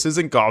on. This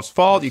isn't Goff's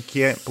fault. You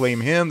can't blame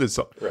him. This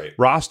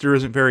roster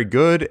isn't very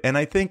good. And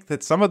I think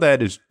that some of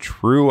that is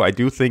true. I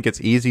do think it's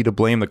easy to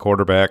blame the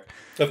quarterback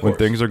when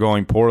things are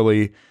going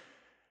poorly.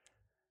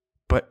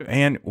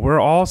 And we're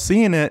all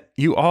seeing it.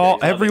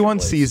 Everyone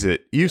sees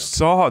it. You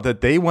saw that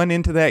they went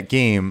into that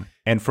game,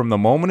 and from the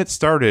moment it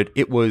started,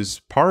 it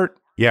was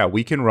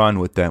we can run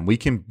with them. We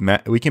can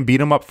beat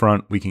them up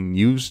front. We can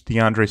use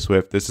DeAndre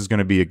Swift. This is going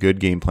to be a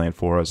good game plan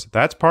for us.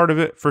 That's part of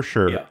it for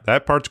sure. Yeah.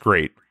 That part's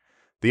great.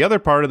 The other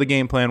part of the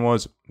game plan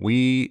was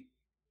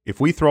if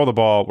we throw the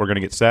ball, we're going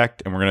to get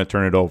sacked and we're going to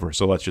turn it over.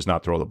 So let's just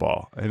not throw the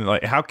ball. And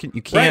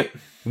you can't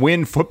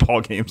win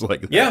football games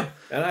like that. Yeah,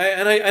 and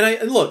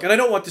I look, and I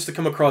don't want this to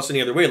come across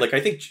any other way. I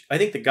think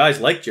the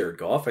guys like Jared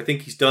Goff. I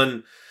think he's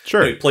done.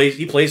 Sure, he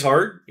plays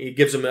hard. He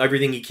gives them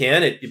everything he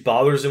can. It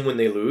bothers him when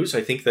they lose.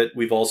 I think that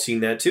we've all seen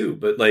that too.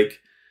 But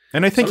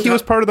and I think he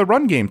was part of the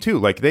run game too.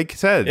 Like they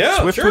said,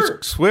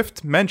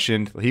 Swift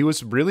mentioned he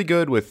was really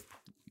good with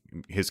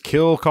his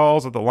kill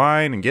calls at the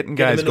line and getting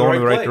guys going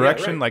in the right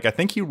direction. Yeah, right. I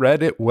think he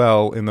read it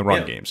well in the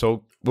run game.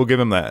 So we'll give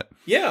him that.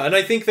 Yeah, and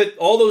I think that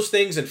all those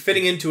things and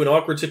fitting into an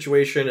awkward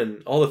situation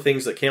and all the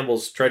things that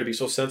Campbell's tried to be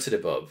so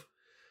sensitive of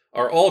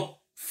are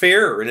all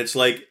fair. And it's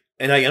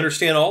and I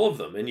understand all of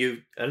them.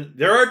 And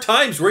there are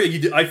times where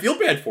I feel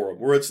bad for him,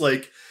 where it's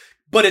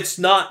but it's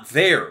not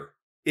there.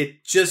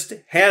 It just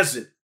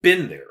hasn't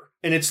been there.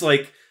 And it's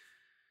I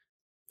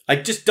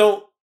just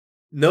don't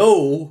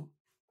know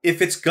if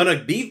it's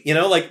gonna be,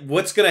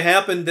 what's gonna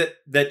happen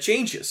that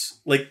changes.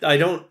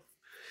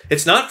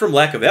 It's not from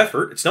lack of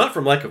effort. It's not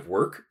from lack of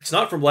work. It's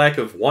not from lack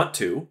of want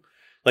to,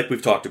 like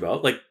we've talked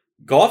about.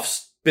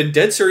 Goff's been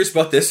dead serious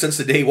about this since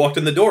the day he walked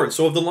in the door, and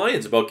so have the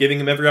Lions, about giving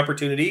him every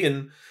opportunity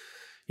and,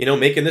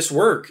 making this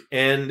work.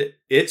 And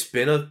it's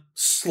been a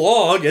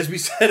slog, as we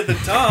said at the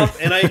top,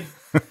 and I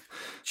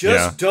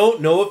just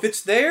don't know if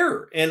it's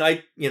there.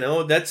 And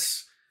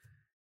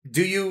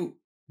do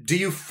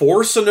you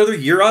force another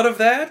year out of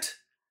that?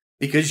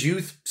 Because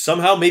you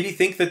somehow maybe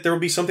think that there will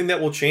be something that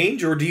will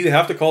change, or do you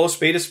have to call a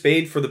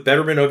spade for the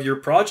betterment of your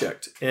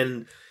project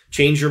and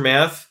change your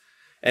math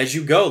as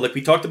you go? Like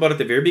we talked about at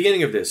the very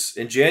beginning of this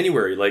in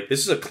January,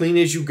 this is a clean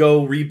as you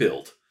go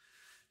rebuild.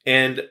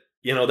 And,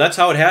 that's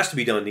how it has to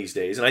be done these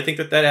days. And I think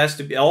that has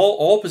to be,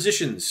 all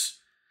positions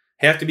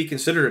have to be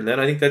considered. And then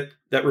I think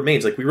that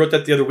remains. We wrote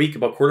that the other week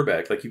about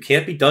quarterback. You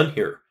can't be done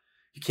here.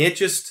 You can't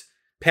just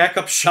pack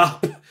up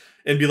shop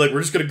and be we're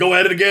just going to go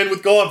at it again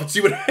with Goff and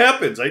see what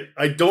happens.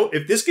 I don't.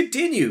 If this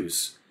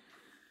continues,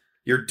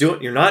 you're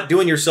not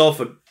doing yourself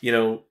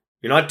you're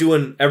not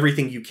doing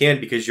everything you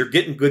can, because you're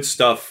getting good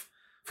stuff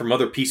from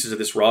other pieces of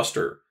this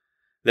roster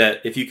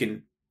that if you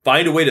can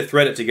find a way to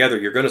thread it together,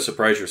 you're going to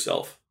surprise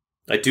yourself.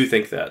 I do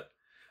think that.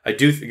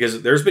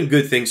 Because there's been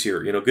good things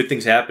here. Good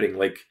things happening.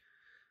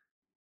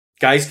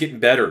 Guys getting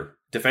better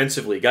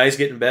defensively. Guys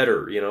getting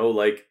better.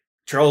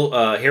 Charles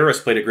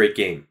Harris played a great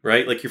game,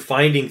 right? You're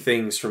finding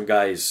things from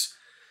guys.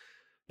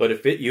 But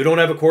if you don't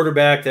have a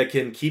quarterback that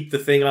can keep the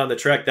thing on the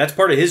track, that's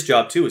part of his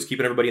job too, is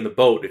keeping everybody in the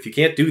boat. If you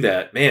can't do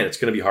that, man, it's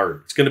going to be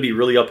hard. It's going to be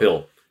really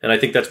uphill. And I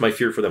think that's my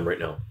fear for them right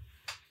now.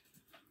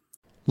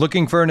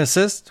 Looking for an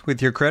assist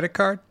with your credit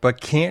card, but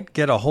can't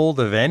get a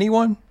hold of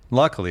anyone?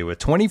 Luckily, with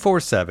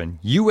 24/7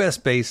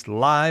 US-based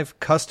live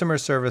customer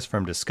service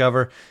from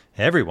Discover,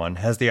 everyone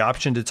has the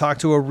option to talk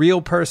to a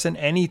real person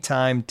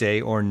anytime, day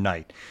or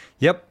night.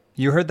 Yep,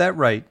 you heard that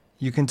right.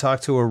 You can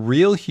talk to a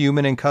real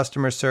human in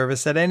customer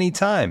service at any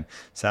time.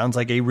 Sounds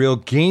like a real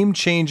game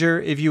changer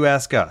if you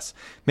ask us.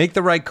 Make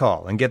the right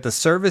call and get the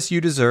service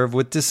you deserve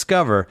with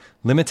Discover.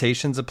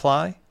 Limitations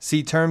apply.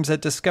 See terms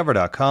at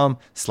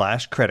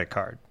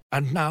discover.com/creditcard.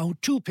 And now,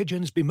 two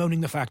pigeons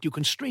bemoaning the fact you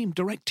can stream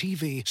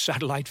DirecTV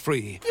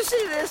satellite-free. You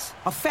see this?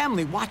 A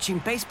family watching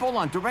baseball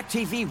on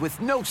DirecTV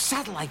with no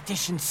satellite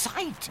dish in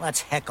sight.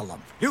 Let's heckle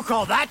them. You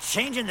call that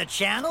changing the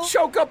channel?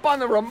 Choke up on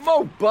the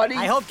remote, buddy.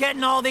 I hope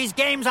getting all these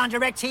games on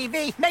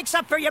DirecTV makes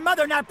up for your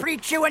mother not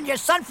pre-chewing your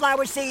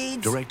sunflower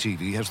seeds.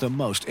 DirecTV has the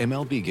most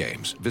MLB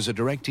games. Visit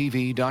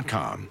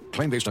DirecTV.com.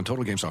 Claim based on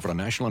total games offered on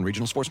national and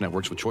regional sports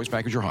networks with choice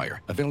package or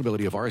higher.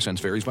 Availability of RSNs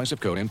varies by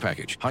zip code and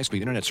package.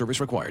 High-speed internet service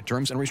required.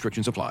 Terms and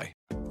restrictions apply.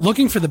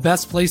 Looking for the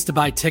best place to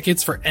buy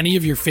tickets for any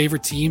of your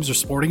favorite teams or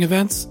sporting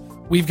events?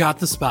 We've got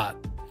the spot.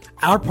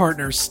 Our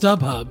partner,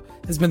 StubHub,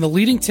 has been the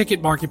leading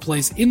ticket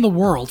marketplace in the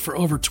world for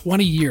over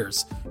 20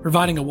 years,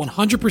 providing a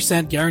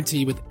 100%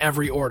 guarantee with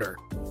every order.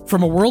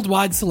 From a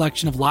worldwide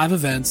selection of live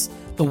events,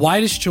 the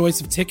widest choice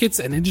of tickets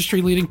and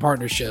industry-leading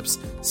partnerships,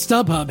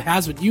 StubHub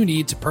has what you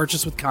need to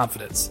purchase with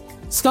confidence.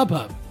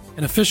 StubHub,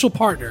 an official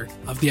partner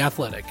of The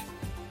Athletic.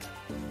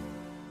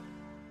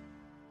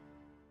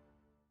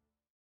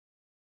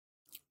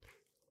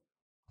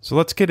 So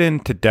let's get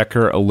into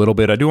Decker a little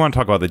bit. I do want to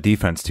talk about the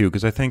defense too,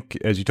 because I think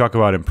as you talk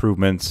about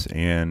improvements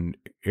and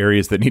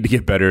areas that need to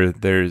get better,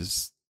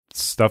 there's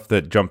stuff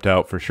that jumped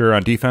out for sure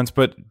on defense.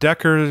 But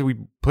Decker, we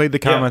played the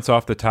comments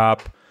off the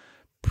top.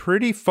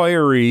 Pretty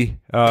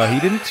fiery. He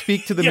didn't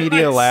speak to the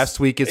media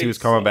last week as he was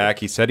coming back.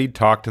 He said he'd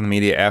talk to the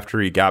media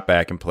after he got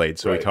back and played.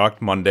 So he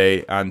talked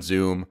Monday on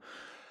Zoom.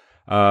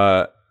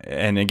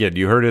 And again,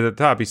 you heard it at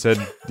the top. He said,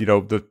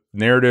 the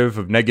narrative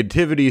of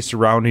negativity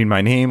surrounding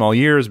my name all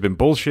year has been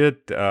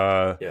bullshit.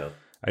 I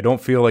don't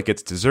feel like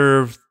it's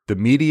deserved. The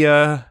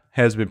media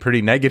has been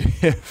pretty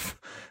negative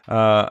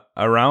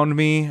around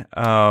me,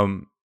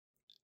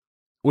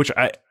 which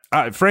I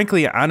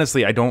frankly,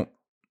 honestly, I don't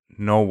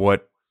know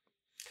what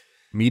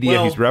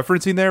media he's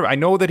referencing there. I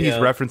know that he's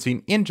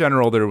referencing, in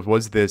general, there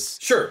was this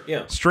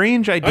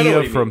strange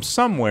idea from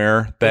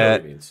somewhere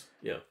that...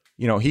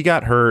 he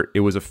got hurt.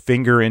 It was a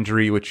finger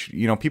injury, which,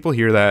 people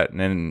hear that and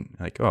then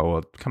like, oh,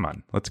 well, come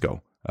on, let's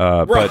go.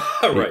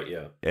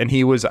 And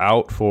he was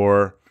out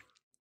for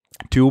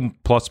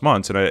 2+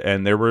 months. And I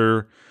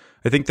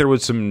think there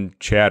was some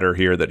chatter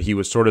here that he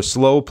was sort of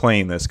slow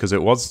playing this because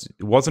it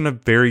wasn't a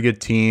very good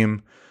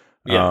team.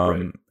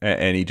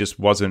 And he just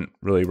wasn't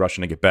really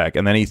rushing to get back.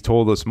 And then he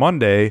told us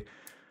Monday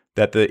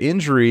that the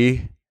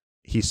injury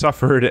he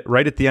suffered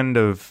right at the end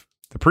of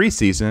the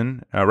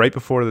preseason, right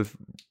before the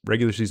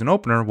regular season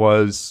opener,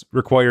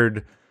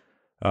 required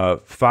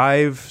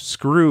 5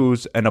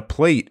 screws and a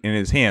plate in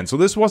his hand. So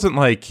this wasn't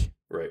like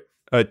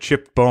a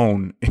chipped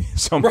bone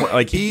somewhere.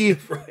 Like he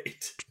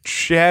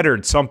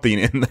shattered something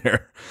in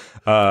there.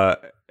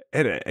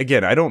 And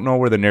again, I don't know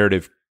where the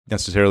narrative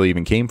necessarily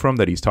even came from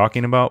that he's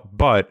talking about,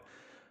 but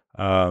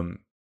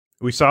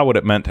we saw what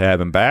it meant to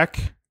have him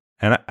back.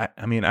 And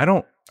I mean,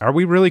 are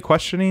we really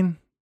questioning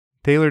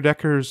Taylor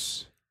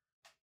Decker's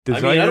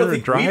desire I don't think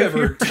and drive we've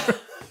ever here?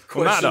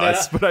 Well, not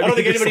us, but I don't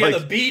mean, think anybody like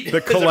on the beat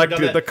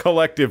the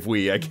collective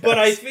we, I guess. But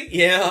I think,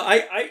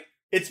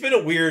 it's been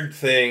a weird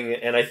thing,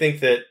 and I think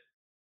that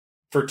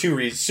for 2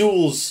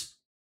 reasons,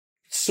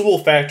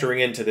 Sewell factoring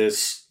into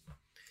this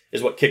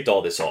is what kicked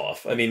all this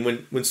off. I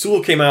mean, when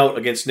Sewell came out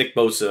against Nick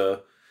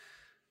Bosa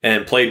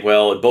and played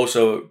well, and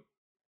Bosa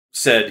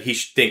said he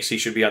thinks he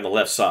should be on the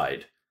left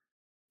side,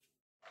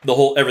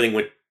 everything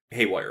went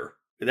haywire.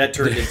 And that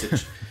turned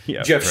into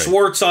Jeff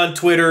Schwartz on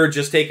Twitter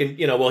just taking,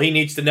 he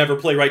needs to never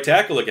play right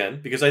tackle again,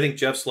 because I think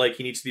Jeff's like,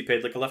 he needs to be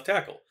paid like a left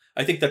tackle.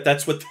 I think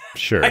that's what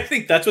I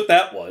think that's what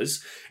that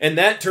was. And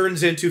that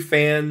turns into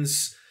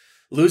fans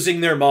losing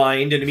their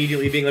mind and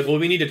immediately being like, well,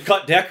 we need to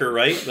cut Decker,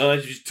 right?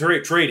 Just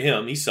trade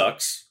him. He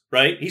sucks,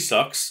 right? He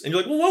sucks. And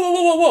you're like,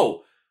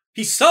 whoa.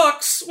 He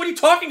sucks? What are you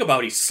talking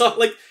about? He sucks.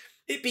 Like,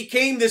 it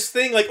became this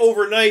thing like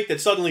overnight that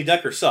suddenly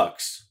Decker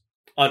sucks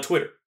on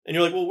Twitter. And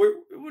you're like, well,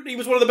 he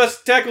was one of the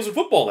best tackles in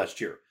football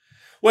last year.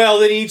 Well,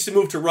 then he needs to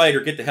move to right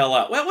or get the hell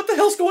out. Well, what the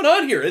hell's going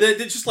on here? And then it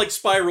just like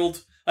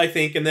spiraled, I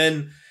think. And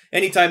then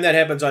anytime that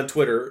happens on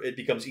Twitter, it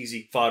becomes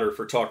easy fodder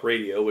for talk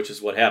radio, which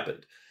is what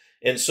happened.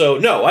 And so,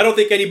 no, I don't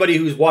think anybody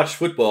who's watched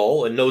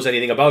football and knows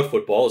anything about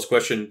football has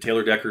questioned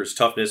Taylor Decker's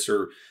toughness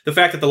or the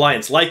fact that the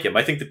Lions like him.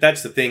 I think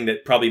that's the thing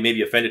that probably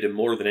maybe offended him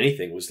more than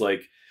anything, was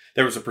like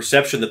there was a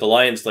perception that the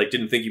Lions like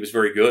didn't think he was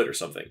very good or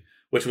something,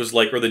 which was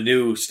like, or the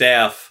new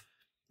staff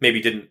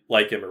maybe didn't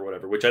like him or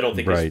whatever, which I don't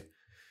think has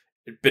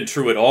been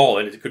true at all.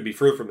 And it could be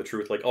further from the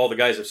truth. Like all the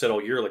guys have said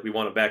all year, like we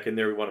want him back in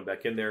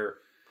there.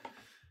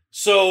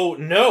 So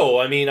no,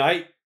 I mean,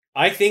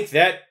 I think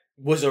that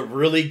was a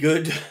really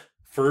good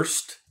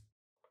first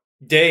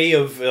day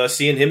of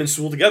seeing him and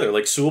Sewell together.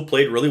 Like Sewell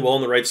played really well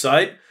on the right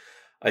side.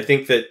 I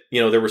think that,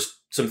 there were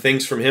some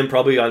things from him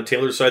probably on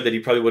Taylor's side that he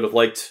probably would have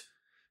liked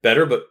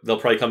better, but they'll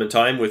probably come in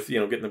time with,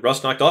 getting the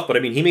rust knocked off. But I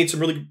mean, he made some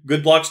really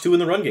good blocks too in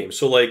the run game.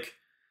 So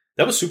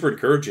that was super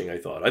encouraging, I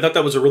thought. I thought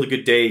that was a really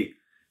good day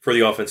for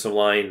the offensive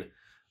line.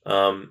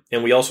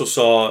 And we also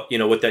saw,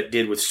 what that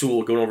did with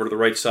Sewell going over to the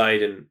right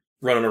side and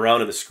running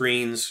around in the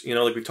screens,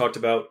 like we talked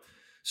about.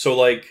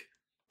 So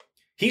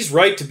he's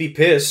right to be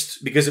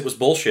pissed because it was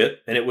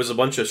bullshit. And it was a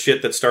bunch of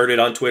shit that started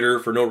on Twitter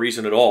for no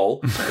reason at all.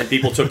 And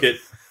people took it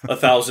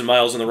 1,000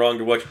 miles in the wrong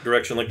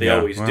direction like they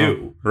always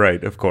do.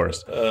 Right, of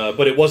course.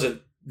 But it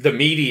wasn't the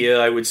media,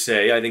 I would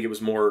say. I think it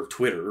was more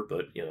Twitter,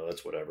 but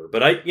that's whatever.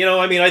 But I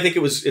think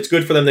it's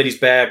good for them that he's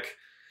back.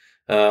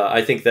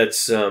 I think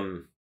that's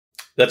a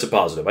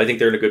positive. I think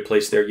they're in a good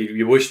place there.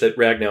 You wish that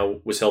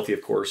Ragnow was healthy,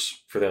 of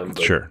course, for them.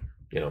 But, sure.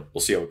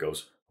 We'll see how it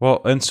goes.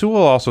 Well, and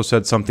Sewell also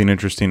said something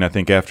interesting, I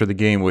think, after the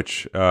game,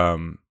 which,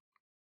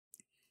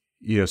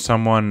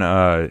 someone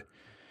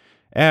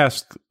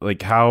asked,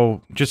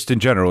 how, just in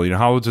general,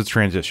 how was the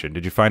transition?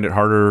 Did you find it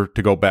harder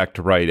to go back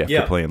to right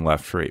after playing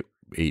left for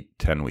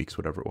 8-10 weeks,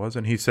 whatever it was?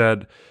 And he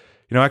said,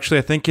 actually,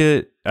 I think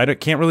I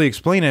can't really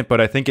explain it,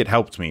 but I think it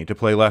helped me to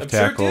play left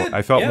tackle. Sure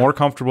I felt more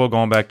comfortable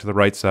going back to the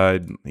right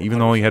side, even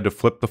 100%. Though he had to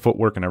flip the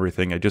footwork and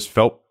everything. I just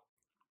felt,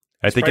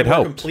 I think it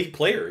helped. Complete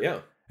player, yeah.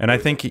 And I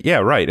think,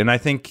 right. And I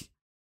think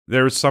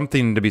there's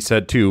something to be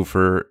said, too,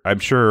 for, I'm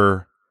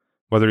sure,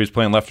 whether he's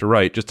playing left or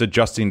right, just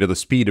adjusting to the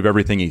speed of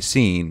everything he's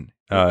seen.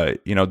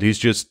 He's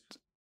just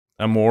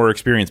a more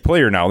experienced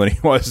player now than he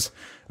was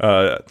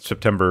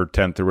September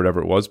 10th or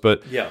whatever it was.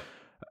 But yeah.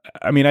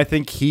 I mean, I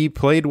think he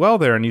played well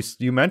there, and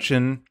you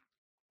mentioned,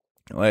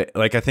 I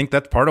think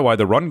that's part of why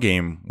the run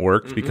game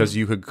worked, because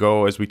you could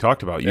go, as we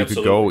talked about, you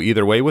could go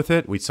either way with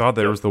it. We saw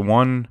there was the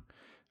one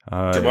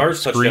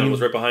Jamar's touchdown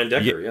was right behind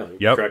Decker.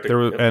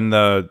 And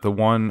the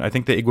one, I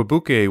think the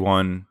Igwebuike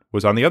one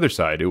was on the other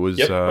side. It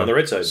was on the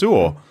right side.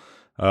 Sewell,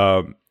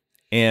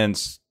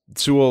 and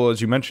Sewell,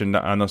 as you mentioned,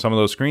 on some of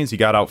those screens, he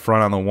got out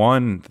front on the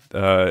one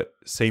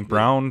St.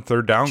 Brown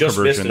third down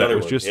conversion. That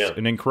was just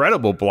an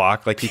incredible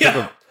block. He took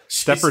a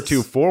step or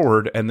two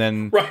forward and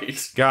then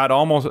got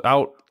almost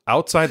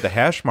outside the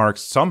hash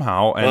marks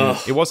somehow, and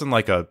it wasn't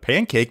like a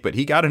pancake, but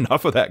he got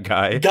enough of that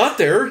guy. Got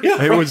there,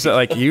 yeah. It was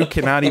you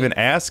cannot even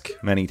ask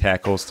many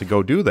tackles to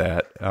go do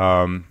that.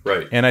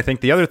 Right. And I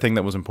think the other thing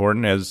that was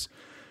important, as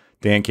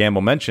Dan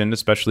Campbell mentioned,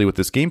 especially with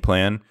this game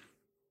plan,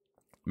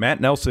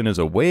 Matt Nelson is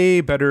a way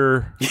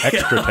better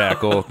extra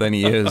tackle than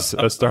he is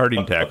a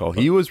starting tackle.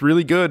 He was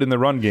really good in the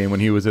run game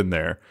when he was in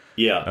there.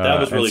 Yeah, that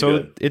was really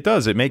good.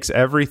 It makes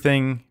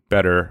everything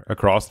better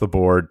across the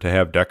board to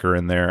have Decker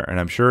in there, and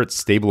I'm sure it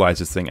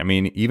stabilizes things. I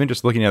mean, even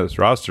just looking at this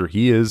roster,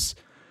 he is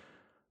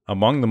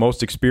among the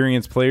most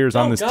experienced players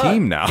on this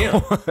team now. Yeah.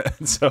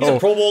 So, he's a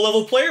Pro Bowl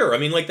level player. I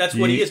mean, that's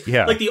what he is.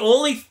 Yeah. The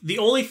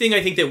only thing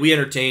I think that we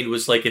entertained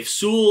was if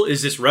Sewell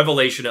is this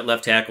revelation at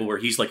left tackle where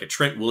he's like a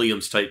Trent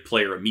Williams type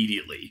player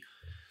immediately,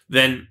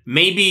 then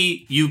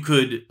maybe you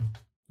could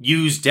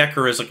use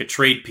Decker as a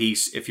trade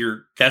piece if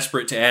you're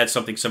desperate to add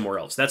something somewhere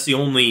else. That's the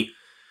only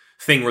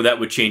thing where that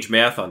would change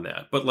math on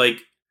that. But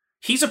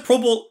he's a Pro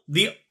Bowl.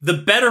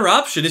 The better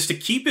option is to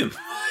keep him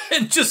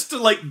and just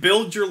to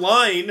build your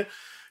line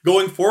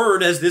going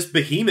forward as this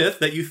behemoth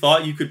that you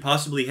thought you could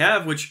possibly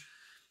have, which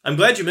I'm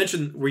glad you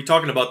mentioned. We're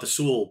talking about the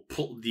Sewell,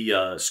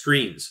 the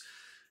screens.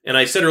 And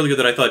I said earlier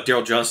that I thought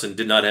Daryl Johnson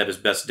did not have his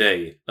best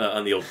day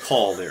on the old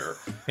call there.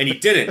 And he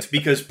didn't,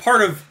 because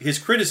part of his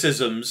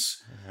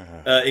criticisms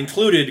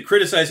included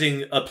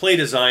criticizing a play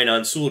design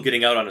on Sewell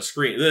getting out on a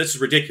screen. This is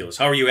ridiculous.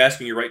 How are you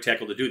asking your right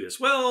tackle to do this?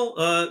 Well,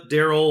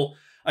 Daryl,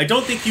 I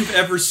don't think you've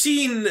ever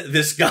seen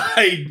this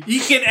guy. He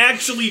can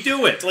actually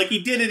do it. He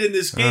did it in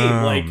this game.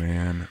 Oh,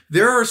 man.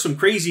 There are some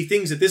crazy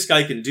things that this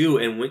guy can do,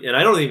 and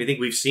I don't even think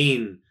we've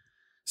seen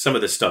some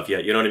of this stuff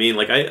yet. You know what I mean?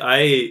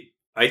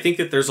 I think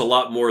that there's a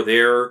lot more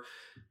there,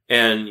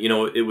 and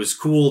it was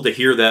cool to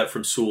hear that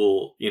from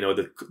Sewell.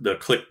 The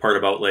click part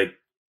about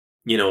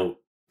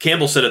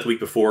Campbell said it the week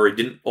before. He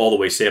didn't all the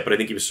way say it, but I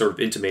think he was sort of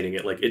intimating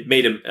it. It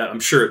made him. I'm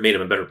sure it made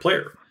him a better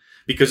player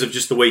because of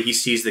just the way he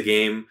sees the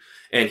game.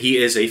 And he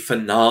is a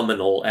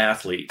phenomenal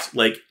athlete,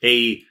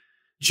 a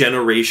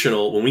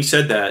generational. When we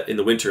said that in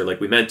the winter,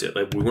 we meant it.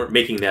 We weren't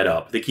making that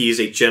up. He is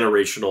a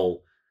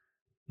generational,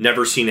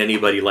 never seen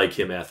anybody like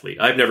him athlete.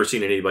 I've never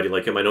seen anybody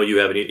like him. I know you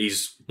haven't.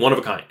 He's one of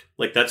a kind.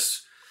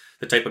 That's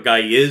the type of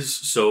guy he is.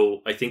 So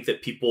I think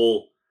that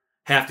people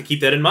have to keep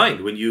that in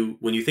mind when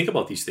you think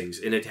about these things.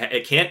 And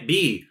it can't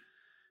be.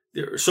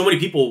 There are so many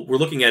people were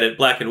looking at it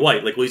black and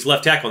white. Well, he's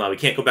left tackle now. He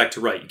can't go back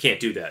to right. You can't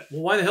do that.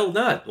 Well, why the hell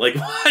not? Why?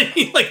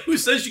 Who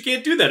says you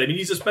can't do that? I mean,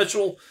 he's a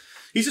special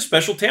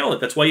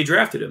talent. That's why you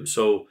drafted him.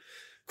 So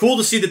cool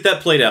to see that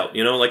played out.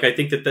 I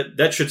think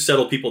that should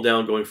settle people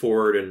down going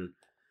forward. And,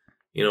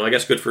 I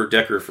guess good for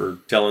Decker for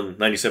telling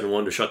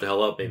 97-1 to shut the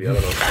hell up. Maybe, I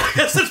don't know. I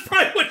guess that's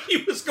probably what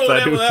he was going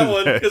at with that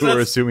one.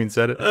 We're assuming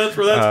said it. That's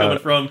where that's coming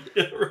from.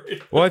 Yeah,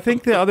 right. Well, I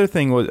think the other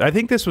thing was, I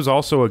think this was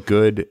also a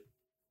good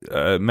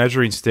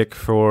measuring stick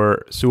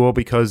for Sewell,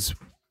 because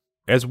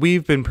as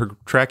we've been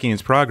tracking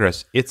his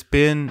progress,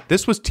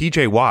 this was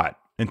TJ Watt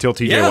until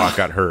TJ Watt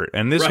got hurt.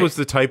 And this was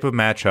the type of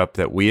matchup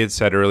that we had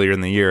said earlier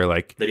in the year,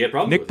 like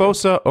Nick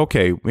Bosa,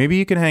 okay, maybe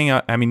you can hang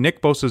out. I mean,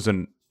 Nick Bosa's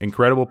an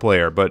incredible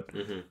player, but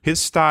his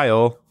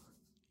style,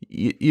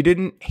 you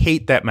didn't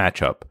hate that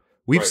matchup.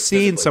 We've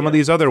seen some of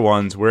these other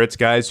ones where it's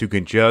guys who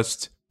can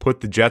just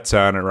put the Jets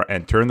on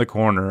and turn the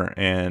corner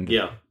and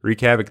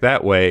wreak havoc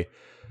that way,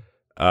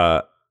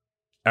 are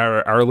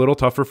a little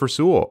tougher for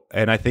Sewell.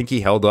 And I think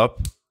he held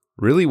up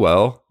really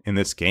well in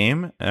this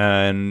game.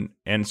 And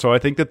so I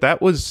think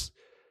that was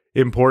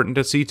important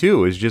to see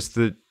too, is just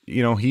that,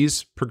 you know,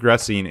 he's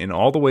progressing in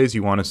all the ways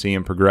you want to see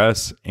him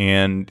progress.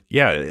 And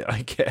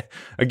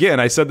again,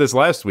 I said this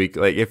last week,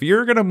 like if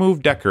you're going to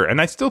move Decker, and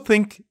I still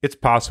think it's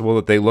possible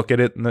that they look at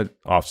it in the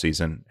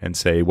offseason and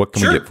say, what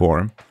can we get for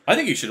him? I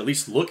think you should at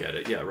least look at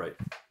it. Yeah, right.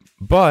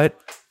 But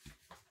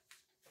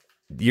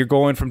you're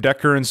going from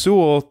Decker and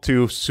Sewell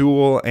to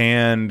Sewell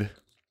and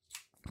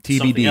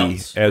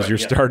TBD as your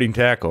starting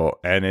tackle,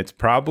 and it's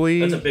probably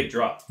that's a big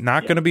drop.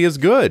 Not going to be as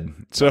good.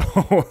 So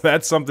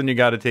that's something you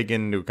got to take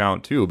into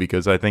account too,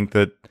 because I think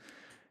that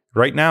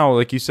right now,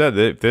 like you said,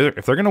 if they're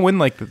going to win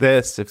like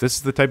this, if this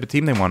is the type of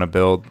team they want to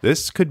build,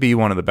 this could be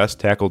one of the best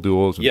tackle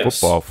duels in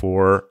football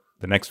for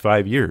the next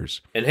 5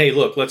 years. And hey,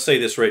 look, let's say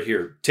this right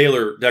here: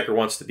 Taylor Decker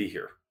wants to be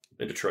here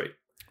in Detroit,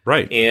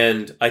 right?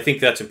 And I think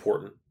that's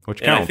important,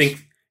 which counts. And I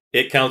think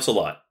it counts a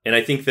lot, and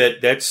I think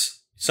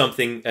that's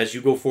something as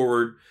you go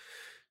forward.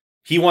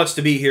 He wants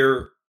to be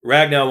here.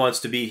 Ragnow wants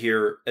to be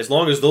here. As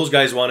long as those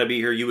guys want to be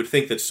here, you would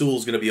think that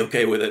Sewell's going to be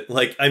okay with it.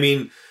 Like, I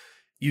mean,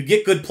 you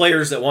get good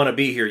players that want to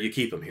be here, you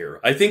keep them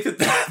here. I think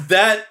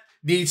that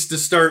needs to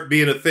start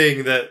being a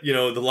thing that, you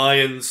know, the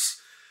Lions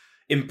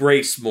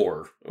embrace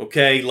more.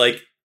 Okay,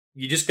 like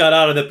you just got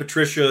out of the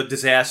Patricia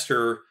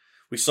disaster.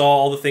 We saw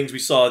all the things we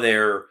saw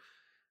there.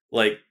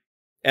 Like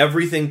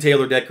everything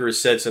Taylor Decker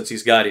has said since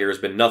he's got here has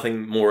been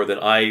nothing more than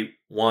I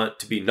want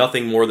to be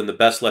nothing more than the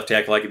best left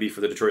tackle I could be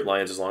for the Detroit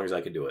Lions as long as I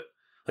can do it.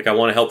 Like, I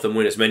want to help them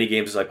win as many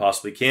games as I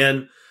possibly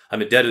can.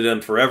 I'm indebted to them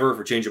forever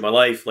for changing my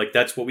life. Like,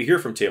 that's what we hear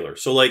from Taylor.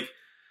 So, like,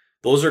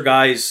 those are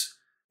guys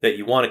that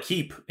you want to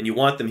keep and you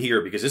want them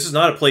here because this is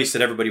not a place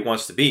that everybody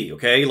wants to be,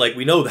 okay? Like,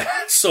 we know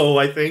that. So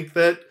I think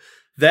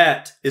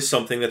that is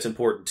something that's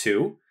important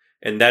too.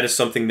 And that is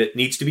something that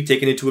needs to be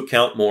taken into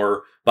account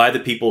more by the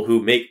people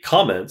who make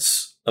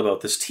comments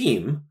about this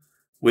team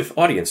with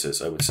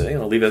audiences, I would say.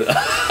 And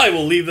I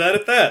will leave that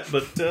at that.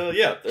 But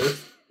yeah,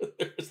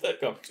 there's that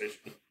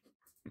conversation.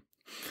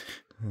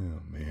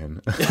 Oh,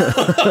 man.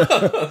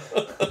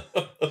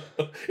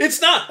 It's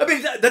not. I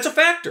mean, that's a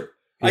factor.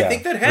 Yeah, I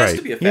think that has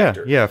to be a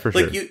factor. Yeah, for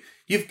sure. Like,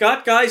 you've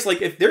got guys,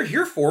 like, if they're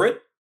here for it,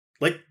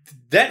 like,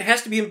 that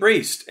has to be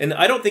embraced. And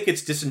I don't think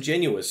it's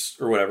disingenuous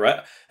or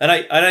whatever.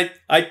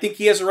 I think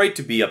he has a right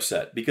to be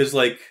upset because,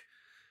 like,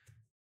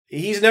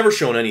 he's never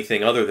shown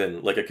anything other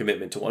than like a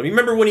commitment to one. I mean,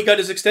 remember when he got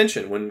his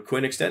extension, when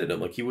Quinn extended him,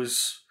 like he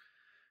was,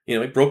 you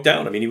know, he broke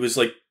down. I mean, he was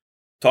like,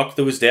 talked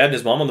to his dad and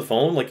his mom on the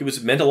phone. Like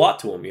it meant a lot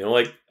to him, you know,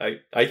 like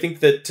I think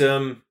that,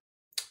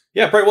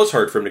 yeah, it probably was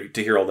hard for him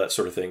to hear all that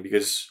sort of thing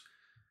because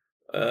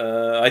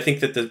I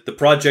think that the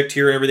project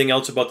here and everything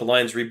else about the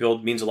Lions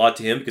rebuild means a lot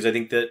to him because I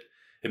think that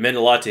it meant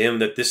a lot to him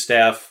that this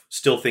staff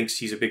still thinks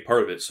he's a big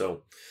part of it.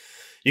 So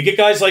you get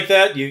guys like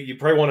that, you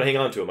probably want to hang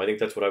on to him. I think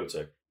that's what I would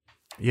say.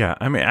 Yeah,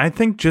 I mean, I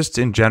think just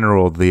in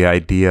general, the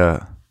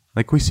idea,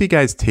 like we see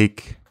guys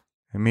and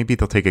maybe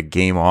they'll take a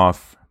game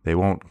off. They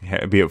won't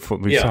be at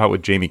foot. We saw it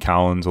with Jamie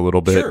Collins a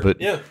little bit, but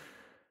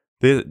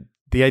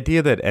the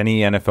idea that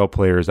any NFL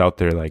player is out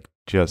there like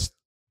just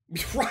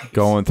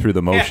going through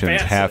the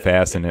motions,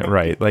 half-assing it,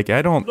 right? Like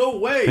I don't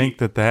think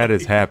that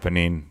is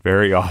happening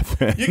very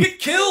often. You get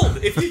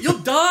killed if you'll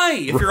die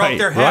if you're out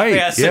there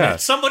half-assing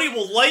it. Somebody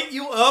will light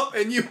you up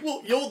and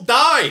you'll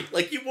die.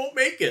 Like you won't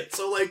make it.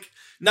 So like.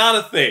 Not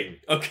a thing.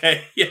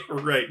 Okay. Yeah,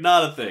 right.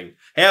 Not a thing.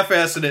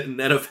 Half-assing it in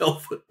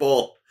NFL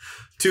football.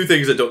 Two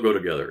things that don't go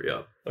together.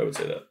 Yeah, I would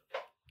say that.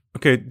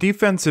 Okay.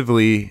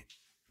 Defensively,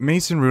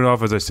 Mason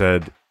Rudolph, as I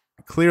said,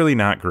 clearly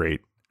not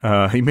great.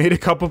 He made a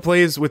couple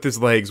plays with his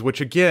legs, which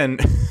again,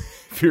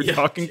 if you're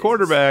talking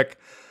quarterback,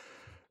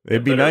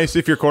 it'd be nice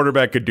if your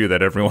quarterback could do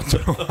that every once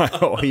in a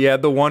while. He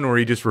had the one where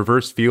he just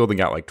reversed field and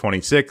got like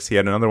 26. He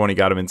had another one, he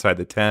got him inside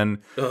the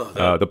 10.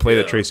 The play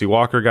that Tracy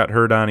Walker got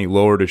hurt on, he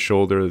lowered his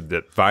shoulder,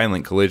 that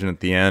violent collision at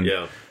the end.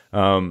 Yeah.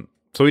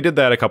 So he did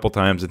that a couple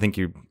times. I think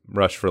he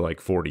rushed for like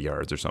 40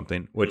 yards or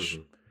something, which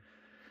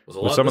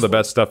was some of the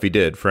best stuff he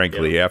did,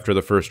 frankly, after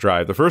the first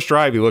drive. The first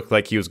drive, he looked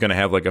like he was going to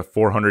have like a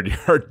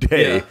 400-yard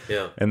day,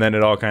 and then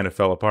it all kind of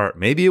fell apart.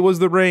 Maybe it was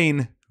the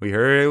rain. We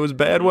heard it was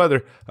bad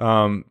weather.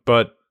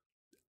 But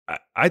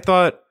I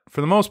thought,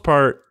 for the most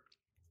part,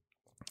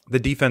 the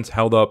defense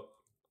held up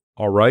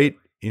all right.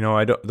 You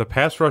know, the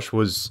pass rush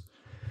was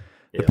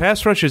the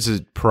pass rush is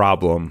a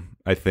problem,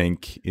 I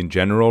think, in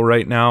general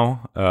right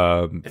now.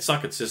 It's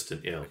not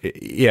consistent,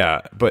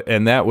 but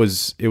it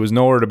was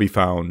nowhere to be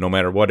found, no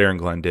matter what Aaron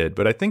Glenn did.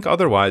 But I think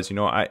otherwise, you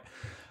know, I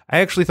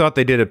actually thought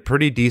they did a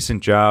pretty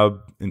decent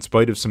job in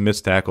spite of some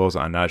missed tackles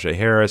on Najee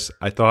Harris.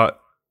 I thought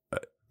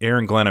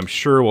Aaron Glenn, I'm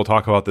sure we'll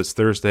talk about this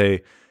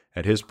Thursday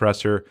at his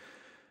presser.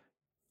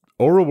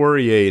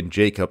 Oruwariye and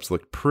Jacobs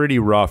looked pretty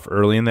rough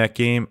early in that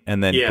game,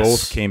 and then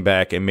both came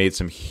back and made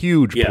some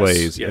huge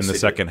plays in the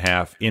second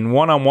half in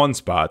one-on-one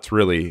spots,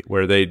 really,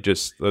 where they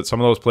just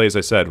some of those plays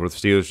I said where the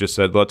Steelers just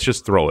said, let's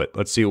just throw it.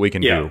 Let's see what we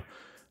can do.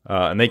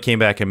 And they came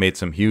back and made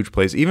some huge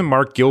plays. Even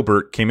Mark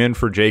Gilbert came in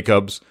for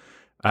Jacobs.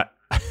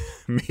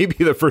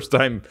 Maybe the first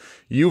time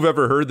you've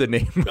ever heard the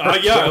name.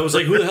 I was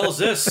like, who the hell is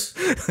this?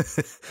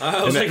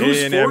 I was like,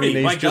 who's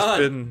 40? My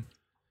God.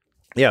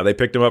 They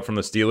picked him up from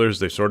the Steelers.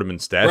 They've sort of been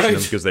stashing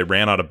him because they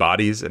ran out of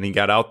bodies, and he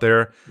got out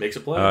there. Makes a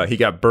play. He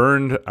got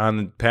burned on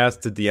the pass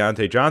to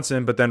Deontay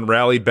Johnson, but then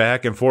rallied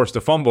back and forced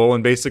a fumble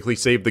and basically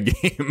saved the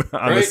game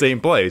on the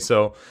same play.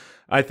 So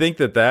I think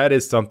that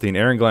is something.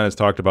 Aaron Glenn has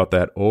talked about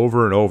that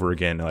over and over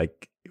again.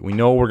 Like, we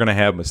know we're going to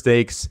have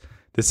mistakes.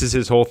 This is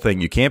his whole thing.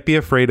 You can't be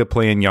afraid of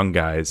playing young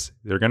guys.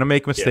 They're going to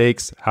make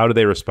mistakes. How do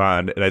they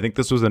respond? And I think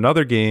this was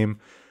another game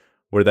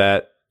where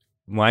that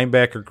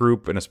linebacker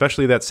group, and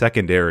especially that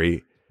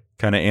secondary,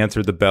 kind of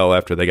answered the bell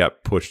after they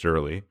got pushed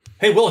early.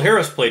 Hey, Will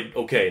Harris played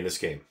okay in this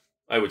game,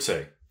 I would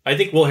say. I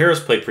think Will Harris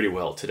played pretty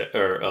well today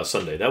or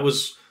Sunday. That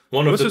was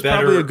one of the better. This was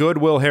probably a good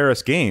Will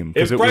Harris game.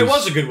 It probably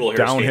was a good Will Harris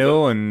game.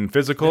 Downhill and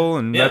physical,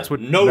 and that's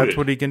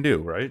what he can do,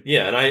 right?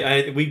 Yeah,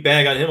 and we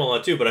bag on him a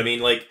lot too, but I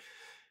mean, like,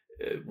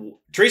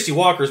 Tracy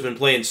Walker's been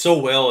playing so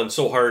well and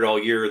so hard all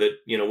year that,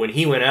 when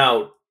he went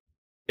out,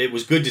 it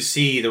was good to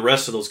see the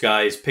rest of those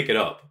guys pick it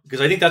up.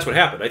 Because I think that's what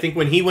happened. I think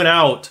when he went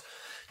out,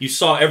 you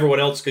saw everyone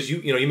else, because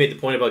you made the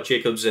point about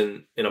Jacobs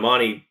and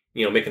Amani,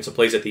 making some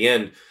plays at the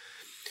end.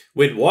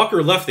 When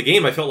Walker left the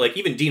game, I felt like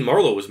even Dean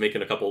Marlowe was making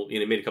made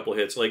a couple of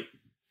hits. Like,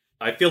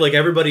 I feel like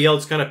everybody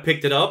else kind of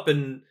picked it up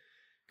and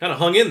kind of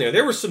hung in there.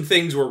 There were some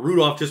things where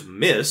Rudolph just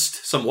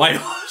missed some wide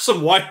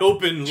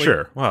open.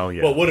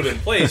 What would have been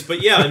plays,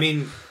 but yeah, I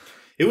mean,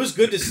 it was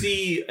good to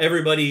see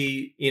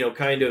everybody,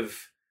 kind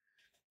of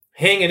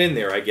hanging in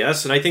there, I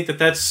guess, and I think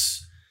that's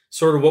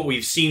sort of what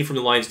we've seen from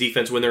the Lions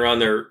defense when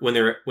they're when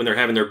they're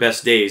having their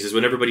best days, is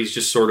when everybody's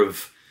just sort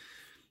of,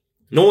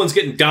 no one's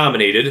getting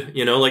dominated,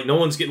 like no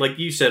one's getting, like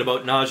you said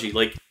about Najee.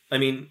 Like, I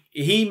mean,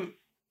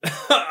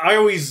 I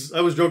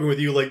was joking with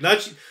you, like,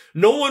 Najee,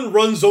 no one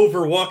runs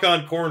over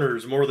walk-on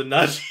corners more than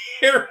Najee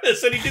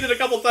Harris, and he did it a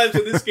couple times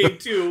in this game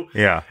too.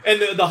 Yeah.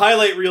 And the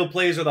highlight reel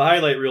plays are the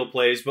highlight reel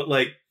plays, but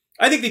like,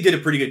 I think they did a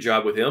pretty good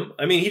job with him.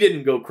 I mean, he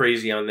didn't go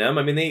crazy on them.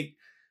 I mean,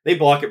 they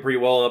block it pretty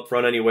well up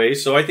front anyway,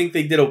 so I think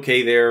they did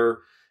okay there.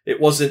 It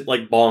wasn't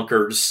like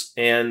bonkers,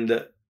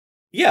 and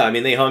yeah, I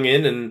mean, they hung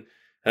in, and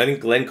I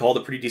think Glenn called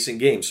a pretty decent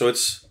game. So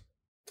it's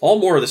all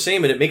more of the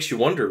same, and it makes you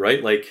wonder,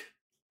 right? Like,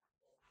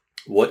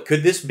 what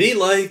could this be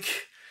like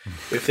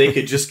if they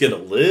could just get a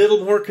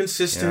little more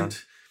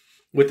consistent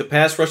with the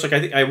pass rush?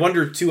 Like, I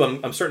wonder too.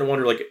 I'm starting to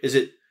wonder, like, is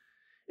it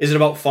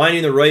about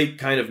finding the right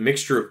kind of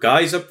mixture of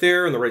guys up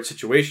there in the right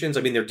situations?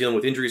 I mean, they're dealing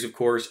with injuries, of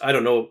course. I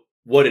don't know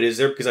what it is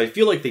there, because I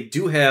feel like they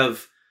do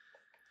have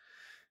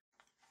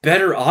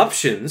better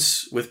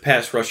options with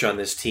pass rush on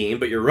this team.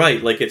 But you're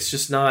right, like, it's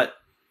just not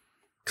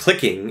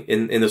clicking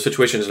in those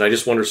situations. And I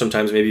just wonder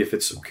sometimes, maybe if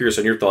it's, I'm curious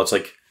on your thoughts,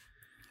 like,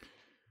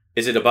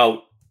 is it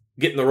about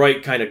getting the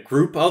right kind of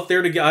group out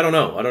there to get? I don't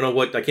know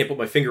what, I can't put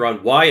my finger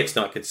on why it's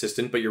not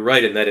consistent, but you're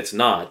right in that it's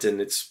not, and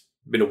it's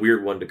been a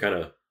weird one to kind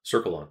of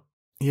circle on.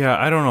 Yeah,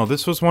 I don't know.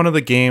 This was one of the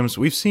games,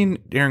 we've seen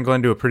Aaron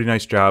Glenn do a pretty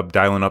nice job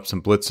dialing up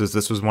some blitzes.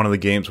 This was one of the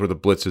games where the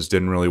blitzes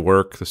didn't really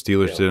work. The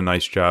Steelers did a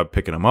nice job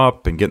picking them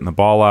up and getting the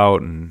ball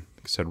out, and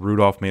like I said,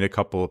 Rudolph made a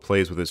couple of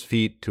plays with his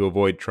feet to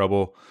avoid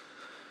trouble.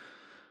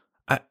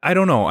 I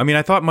don't know. I mean,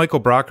 I thought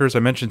Michael Brockers, I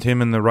mentioned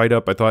him in the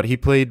write-up, I thought he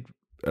played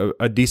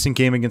a decent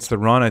game against the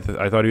run.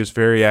 I thought he was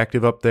very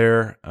active up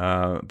there.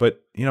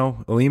 But,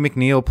 Aleem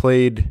McNeil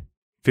played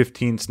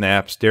 15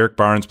 snaps. Derek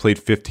Barnes played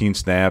 15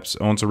 snaps.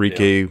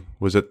 Onwuzurike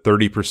was at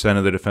 30%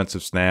 of the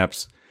defensive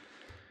snaps.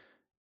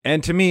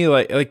 And to me,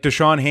 like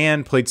Deshaun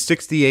Hand played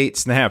 68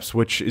 snaps,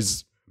 which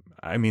is,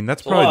 I mean,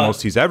 that's probably the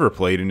most he's ever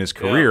played in his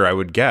career, I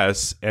would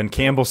guess. And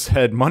Campbell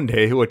said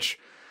Monday, which,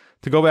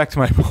 to go back to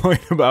my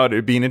point about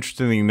it being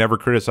interesting that he never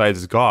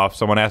criticizes Goff,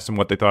 someone asked him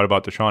what they thought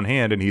about Deshaun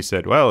Hand, and he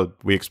said, well,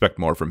 we expect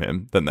more from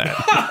him than that.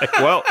 Like,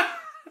 well,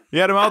 you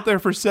had him out there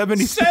for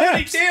 70 snaps.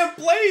 70 damn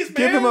plays, man.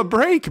 Give him a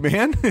break,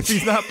 man, if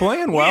he's not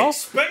playing well. We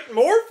expect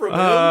more from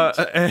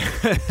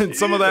him. And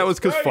some of that was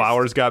because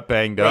Flowers got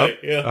banged up. Right,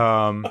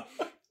 yeah.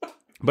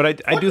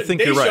 But I do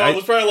think you're right. I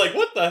was probably like,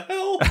 what the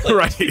hell?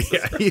 Like, right,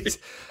 yeah.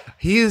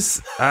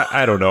 He's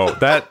I don't know.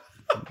 That,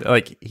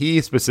 like, he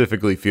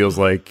specifically feels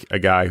like a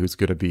guy who's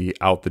going to be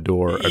out the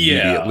door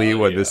immediately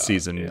when this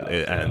season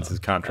ends, his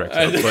contract's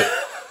up.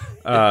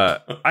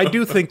 But I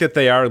do think that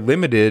they are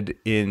limited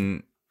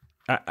in,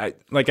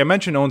 like I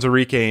mentioned,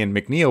 Onwuzurike and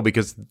McNeil,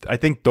 because I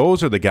think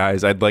those are the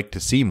guys I'd like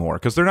to see more,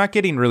 because they're not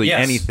getting really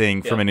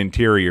anything from an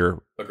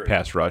interior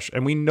pass rush.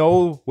 And we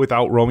know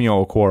without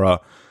Romeo Okwara,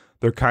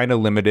 they're kind of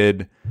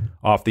limited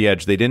off the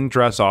edge. They didn't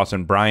dress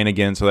Austin Bryant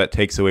again, so that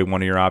takes away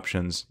one of your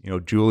options.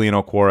 Julian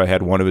Okwara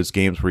had one of his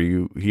games where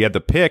he had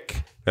the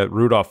pick that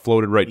Rudolph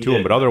floated right to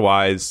him, but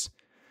otherwise,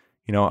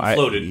 he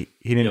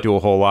didn't do a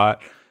whole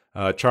lot.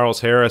 Charles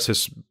Harris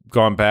has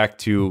gone back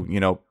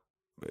to,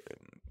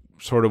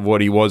 sort of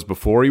what he was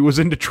before he was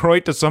in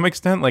Detroit to some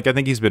extent. Like, I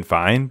think he's been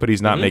fine, but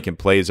he's not making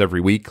plays every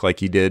week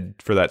like he did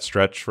for that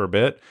stretch for a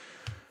bit.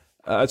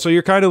 So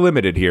you're kind of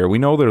limited here. We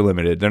know they're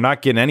limited. They're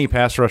not getting any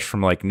pass rush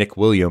from like Nick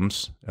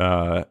Williams.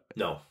 No.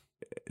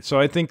 So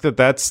I think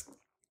that's,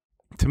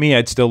 to me,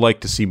 I'd still like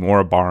to see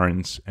more of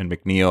Barnes and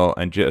McNeil,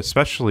 and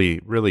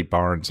especially really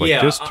Barnes. Like,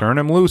 just turn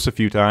him loose a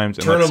few times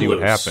and let's see what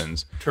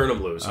happens. Turn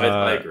him loose.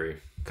 I agree.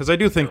 Because I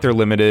do think they're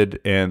limited,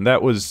 and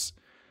that was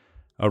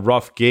a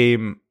rough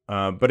game.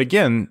 But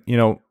again,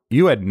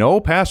 you had no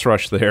pass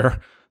rush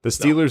there. The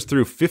Steelers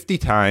threw 50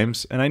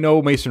 times, and I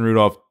know Mason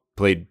Rudolph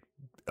played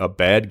a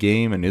bad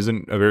game and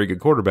isn't a very good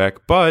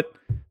quarterback, but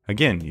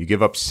again, you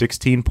give up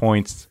 16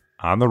 points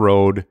on the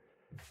road.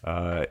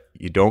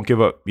 You don't give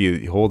up.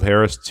 You hold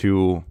Harris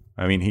to,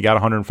 he got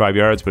 105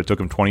 yards, but it took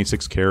him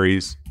 26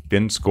 carries,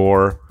 didn't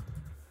score.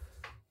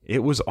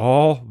 It was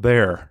all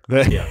there.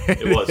 Yeah,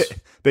 it was.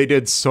 They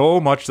did so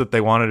much that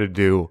they wanted to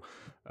do.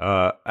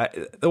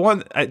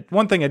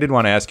 One thing I did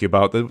want to ask you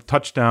about, the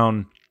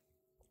touchdown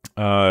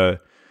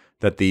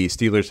that the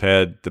Steelers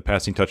had, the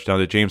passing touchdown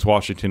to James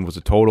Washington, was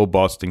a total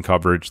bust in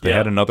coverage. They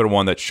had another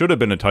one that should have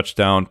been a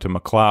touchdown to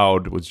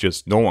McLeod, was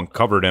just no one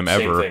covered him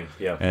ever. Same thing,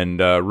 yeah. And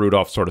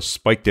Rudolph sort of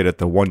spiked it at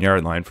the 1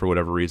 yard line for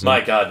whatever reason. My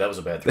God, that was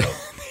a bad throw.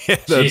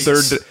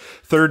 The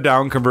third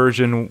down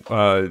conversion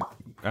on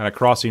a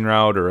crossing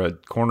route or a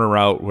corner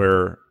route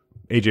where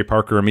A.J.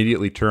 Parker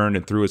immediately turned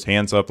and threw his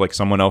hands up like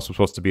someone else was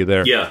supposed to be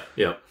there. Yeah.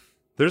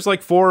 There's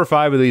like 4 or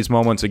 5 of these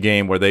moments a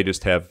game where they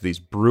just have these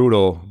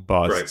brutal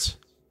busts. Right.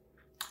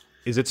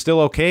 Is it still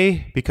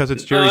okay because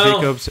it's Jerry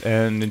Jacobs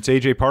and it's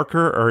A.J.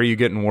 Parker, or are you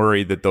getting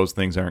worried that those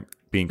things aren't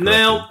being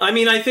corrected? No,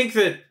 I think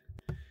that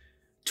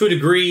to a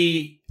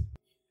degree,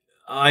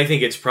 I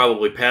think it's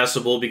probably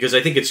passable because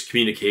I think it's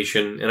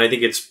communication, and I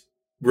think it's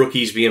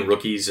rookies being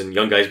rookies and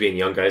young guys being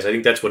young guys. I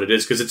think that's what it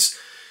is, because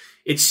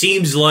it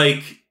seems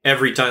like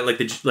every time, like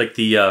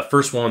the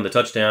first one, the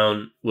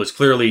touchdown was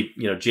clearly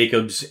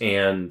Jacobs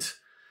and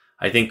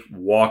I think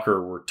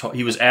Walker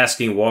he was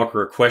asking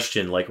Walker a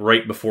question like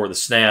right before the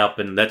snap,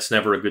 and that's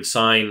never a good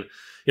sign.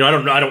 I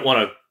don't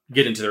want to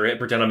get into their head,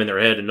 pretend I'm in their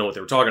head and know what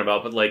they were talking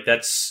about, but like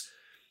that's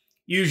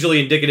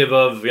usually indicative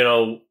of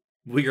we're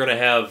going to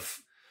have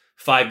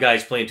 5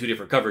 guys playing 2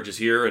 different coverages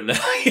here, and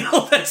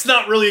that's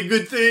not really a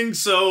good thing.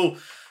 So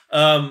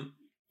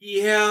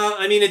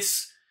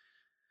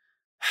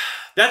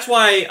that's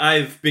why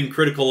I've been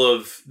critical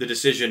of the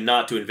decision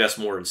not to invest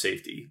more in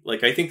safety.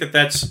 Like, I think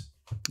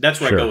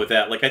that's where I go with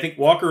that. Like, I think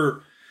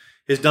Walker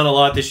has done a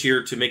lot this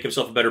year to make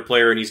himself a better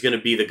player, and he's going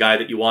to be the guy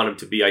that you want him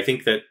to be. I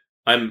think that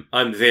I'm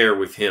there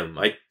with him.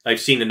 I've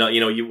seen enough.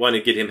 You want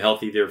to get him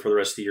healthy there for the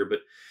rest of the year, but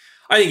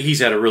I think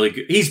he's had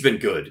he's been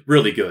good,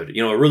 really good.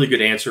 A really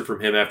good answer from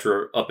him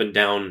after an up and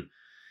down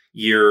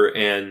year,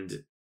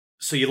 and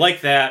so you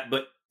like that.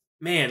 But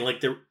man,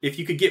 like if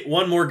you could get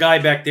one more guy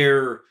back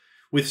there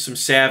with some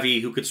savvy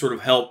who could sort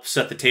of help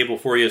set the table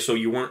for you, so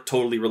you weren't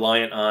totally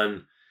reliant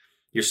on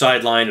your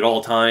sideline at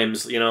all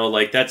times,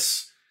 like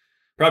that's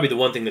probably the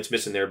one thing that's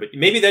missing there. But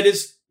maybe that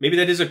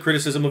is a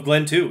criticism of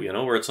Glenn too,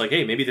 where it's like,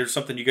 hey, maybe there's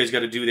something you guys got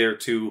to do there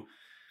to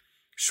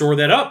shore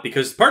that up,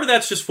 because part of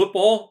that's just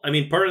football.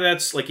 Part of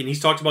that's like, and he's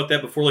talked about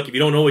that before, like if you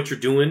don't know what you're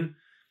doing,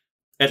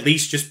 at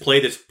least just play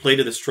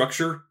to the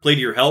structure, play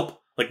to your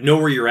help, like know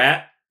where you're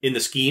at in the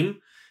scheme.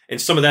 And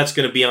some of that's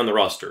going to be on the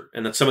roster,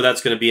 and then some of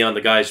that's going to be on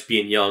the guys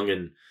being young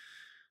and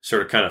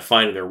sort of kind of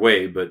finding their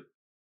way. But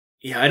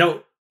yeah, I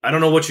don't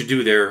know what you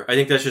do there. I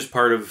think that's just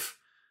part of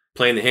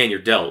playing the hand you're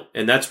dealt.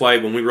 And that's why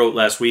when we wrote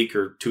last week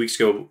or 2 weeks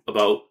ago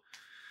about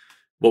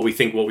what we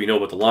know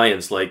about the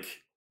Lions, like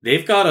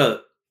they've got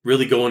to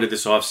really go into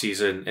this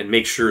offseason and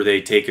make sure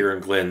they take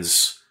Aaron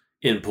Glenn's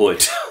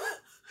input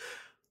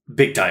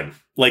big time.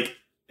 Like,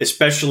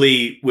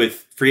 especially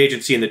with free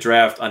agency in the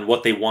draft on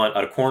what they want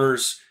out of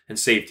corners and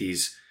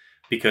safeties,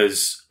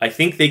 because I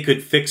think they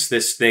could fix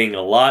this thing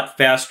a lot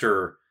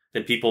faster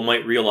than people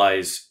might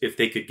realize if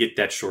they could get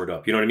that shored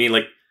up. You know what I mean?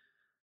 Like,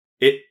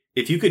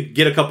 if you could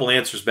get a couple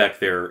answers back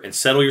there and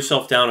settle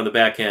yourself down on the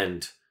back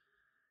end,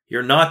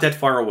 you're not that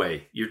far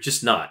away. You're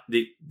just not.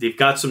 They've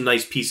got some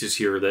nice pieces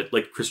here that,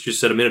 like Chris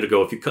just said a minute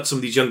ago, if you cut some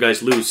of these young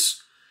guys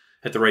loose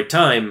at the right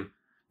time,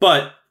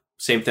 but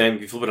same thing,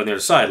 if you flip it on the other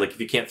side, like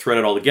if you can't thread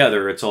it all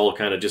together, it's all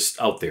kind of just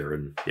out there,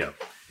 and yeah,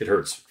 it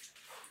hurts.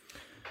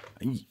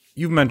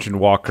 You've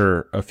mentioned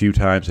Walker a few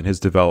times in his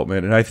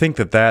development, and I think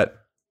that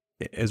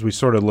as we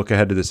sort of look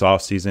ahead to this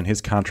offseason,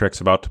 his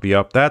contract's about to be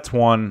up. That's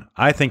one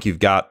I think you've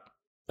got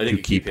to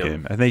keep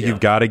him. I think you've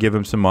got to give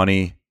him some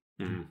money,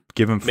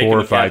 give him 4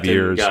 or 5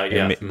 years,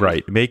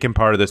 right? Make him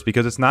part of this,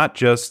 because it's not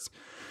just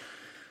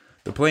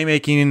the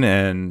playmaking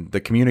and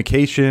the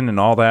communication and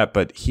all that,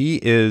 but he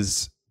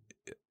is,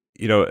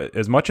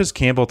 as much as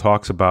Campbell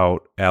talks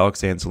about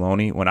Alex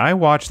Anzalone, when I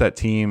watch that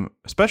team,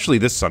 especially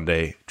this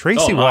Sunday,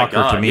 Tracy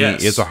Walker to me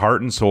is a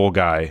heart and soul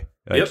guy.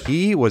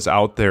 He was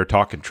out there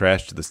talking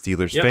trash to the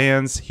Steelers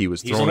fans. He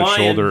was throwing his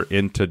shoulder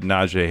into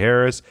Najee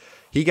Harris.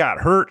 He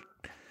got hurt.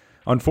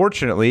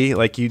 Unfortunately,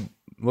 like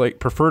like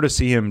prefer to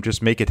see him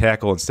just make a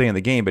tackle and stay in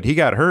the game, but he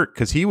got hurt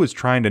because he was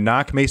trying to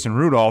knock Mason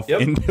Rudolph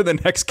into the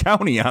next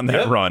county on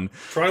that run,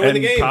 trying to win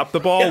the game, pop the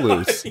ball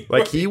loose.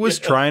 Like he was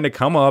trying to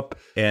come up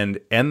and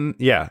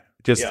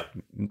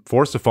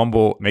force a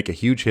fumble, make a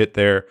huge hit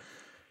there.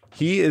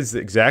 He is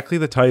exactly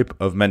the type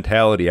of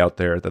mentality out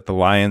there that the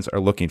Lions are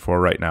looking for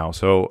right now.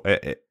 So,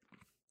 like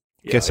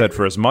I said,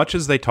 for as much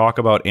as they talk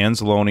about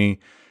Anzalone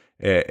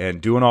and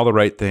doing all the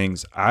right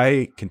things,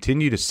 I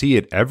continue to see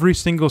it every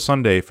single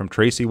Sunday from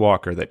Tracy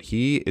Walker that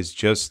he is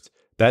just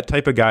that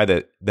type of guy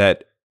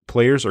that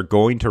players are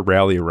going to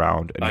rally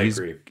around. And I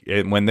agree.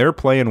 And when they're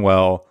playing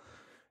well,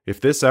 if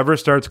this ever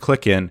starts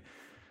clicking,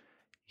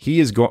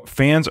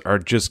 fans are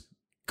just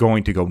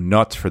going to go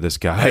nuts for this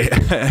guy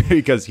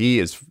because he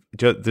is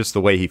just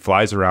the way he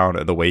flies around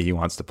and the way he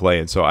wants to play.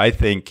 And so I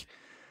think,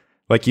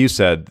 like you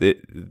said,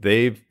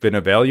 they've been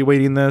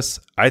evaluating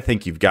this. I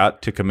think you've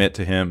got to commit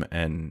to him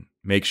and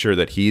make sure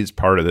that he's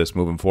part of this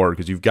moving forward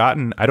because you've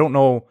gotten, I don't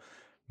know,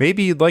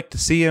 maybe you'd like to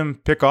see him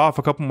pick off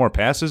a couple more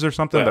passes or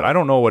something, but I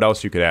don't know what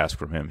else you could ask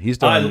from him. He's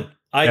done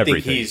I think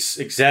he's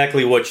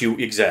exactly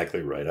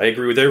right. I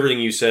agree with everything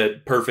you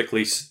said,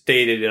 perfectly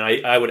stated, and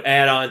I would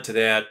add on to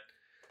that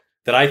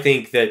I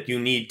think that you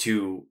need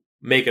to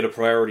make it a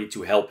priority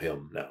to help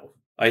him now.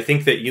 I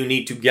think that you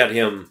need to get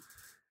him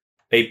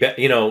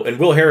and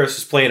Will Harris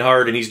is playing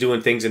hard and he's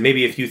doing things, and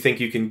maybe if you think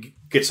you can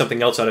get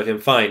something else out of him,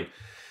 fine.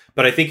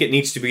 But I think it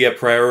needs to be a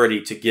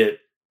priority to get,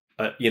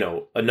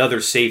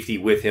 another safety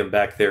with him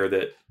back there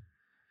that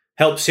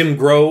helps him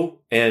grow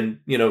and,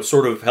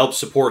 sort of helps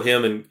support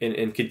him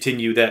and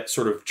continue that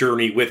sort of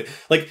journey with it.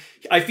 Like,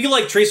 I feel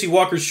like Tracy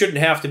Walker shouldn't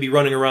have to be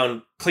running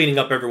around cleaning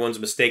up everyone's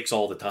mistakes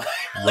all the time.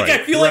 I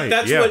feel like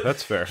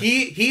that's fair.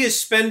 He is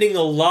spending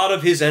a lot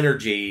of his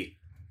energy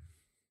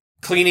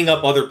cleaning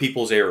up other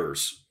people's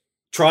errors,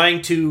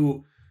 trying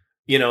to,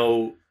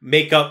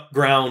 make up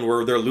ground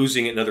where they're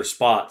losing it in other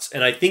spots.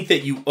 And I think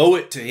that you owe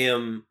it to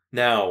him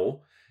now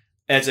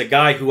as a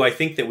guy who I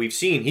think that we've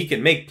seen, he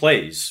can make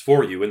plays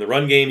for you in the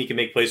run game. He can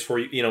make plays for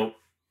you,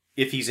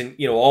 if he's in,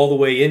 all the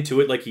way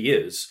into it like he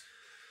is,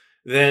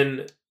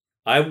 then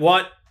I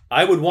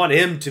would want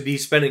him to be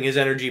spending his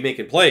energy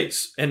making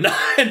plays and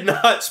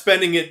not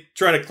spending it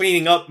trying to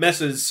cleaning up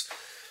messes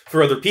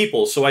for other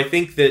people. So I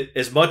think that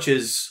as much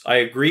as I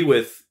agree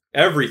with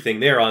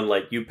everything there on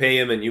like you pay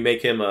him and you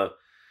make him a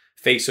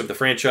face of the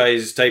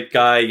franchise type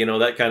guy,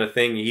 that kind of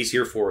thing, he's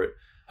here for it.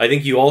 I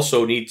think you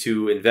also need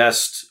to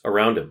invest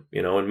around him,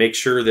 and make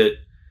sure that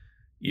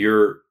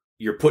you're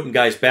putting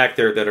guys back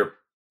there that are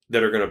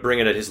going to bring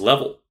it at his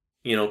level,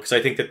 because I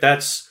think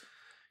that's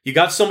you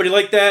got somebody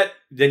like that,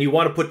 then you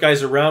want to put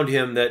guys around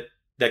him that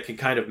can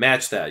kind of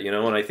match that,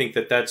 and I think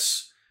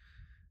that's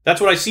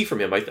what I see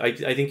from him. I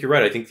think you're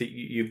right. I think that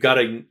you've got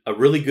a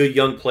really good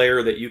young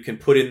player that you can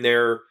put in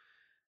there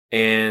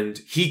and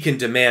he can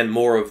demand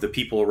more of the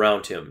people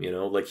around him,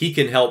 like he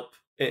can help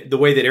the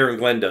way that Aaron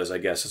Glenn does, I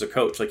guess, as a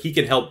coach. Like he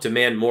can help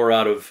demand more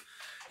out of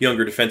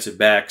younger defensive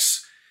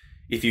backs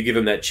if you give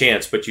him that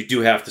chance, but you do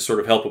have to sort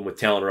of help him with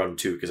talent around him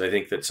too, because I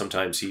think that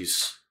sometimes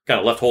he's kind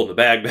of left holding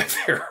the bag back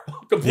there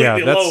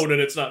completely alone,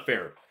 and it's not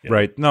fair.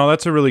 Right. No,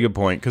 that's a really good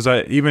point, because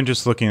I even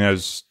just looking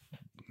as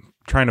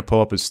trying to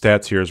pull up his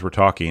stats here as we're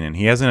talking, and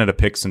he hasn't had a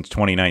pick since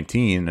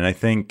 2019, and I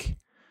think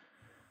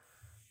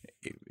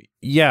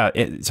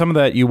some of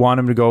that you want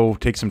him to go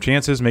take some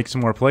chances, make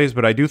some more plays,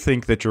 but I do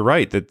think that you're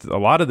right, that a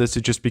lot of this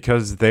is just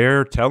because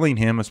they're telling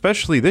him,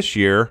 especially this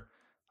year,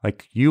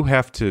 like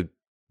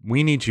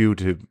we need you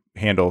to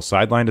handle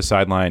sideline to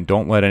sideline,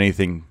 don't let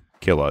anything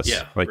kill us.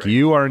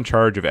 You are in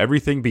charge of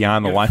everything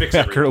beyond the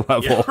linebacker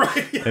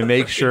level and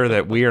make sure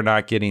that we are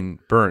not getting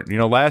burnt.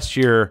 Last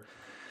year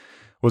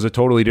was a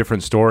totally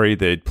different story.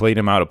 They played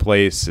him out of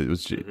place. It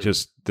was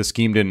just the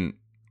scheme didn't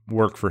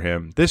work for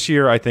him. This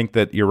year, I think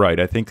that you're right.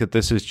 I think that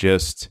this is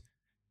just,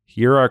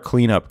 you're our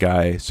cleanup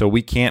guy, so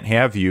we can't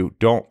have you.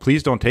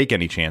 Please don't take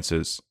any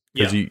chances,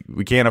 because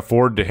we can't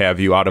afford to have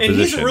you out of position.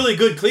 And he's a really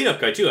good cleanup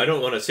guy too. I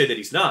don't want to say that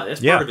he's not.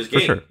 That's part of his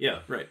game. Sure. Yeah,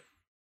 right.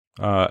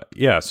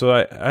 So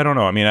I don't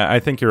know. I mean, I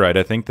think you're right.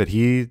 I think that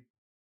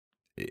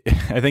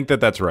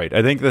that's right.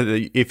 I think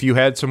that if you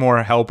had some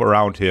more help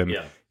around him,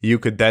 you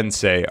could then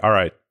say, all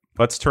right,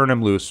 let's turn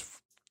him loose.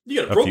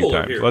 You got a Pro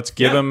Bowler here. Let's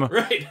give him.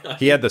 Right.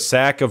 He had the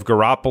sack of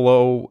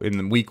Garoppolo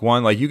in week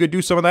 1. Like, you could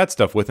do some of that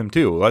stuff with him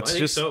too. Let's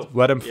just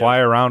let him fly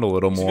around a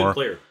little more.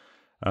 He's a good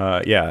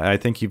player. I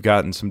think you've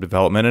gotten some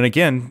development. And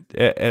again,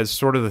 as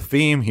sort of the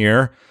theme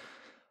here,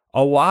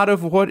 a lot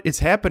of what is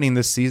happening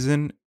this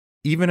season,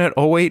 even at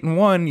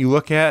 0-8-1, you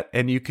look at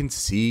and you can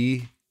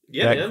see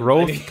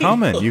growth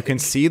coming. You can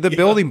see the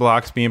building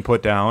blocks being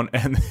put down,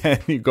 and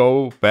then you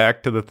go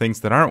back to the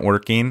things that aren't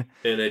working.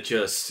 And it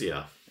just,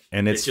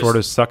 And it's sort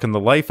of sucking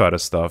the life out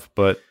of stuff,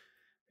 but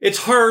it's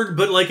hard.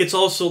 But like, it's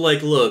also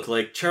like, look,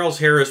 like Charles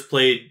Harris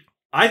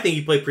I think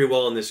he played pretty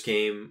well in this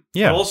game.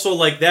 Yeah. But also,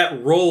 like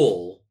that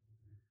role.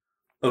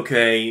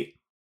 Okay,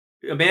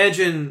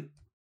 imagine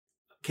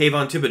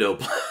Kayvon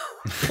Thibodeau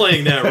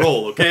playing that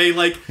role. Okay,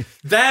 like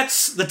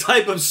that's the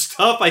type of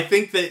stuff I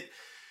think that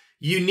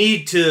you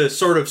need to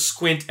sort of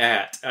squint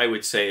at, I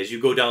would say, as you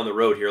go down the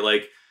road here,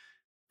 like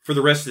for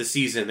the rest of the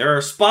season. There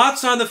are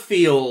spots on the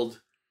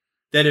field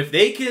that if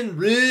they can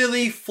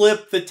really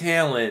flip the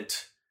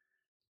talent,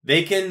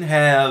 they can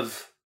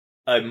have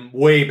a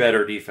way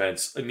better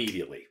defense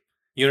immediately.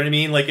 You know what I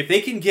mean? Like if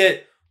they can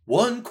get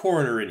one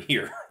corner in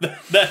here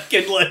that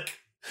can like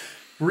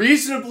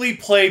reasonably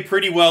play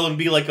pretty well and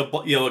be like a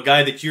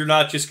guy that you're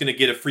not just going to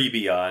get a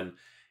freebie on,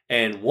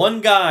 and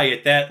one guy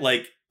at that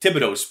like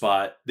Thibodeau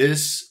spot,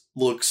 this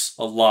looks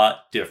a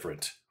lot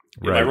different.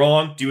 Am I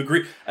wrong? Do you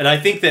agree? And I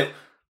think that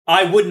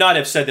I would not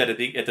have said that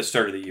at the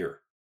start of the year.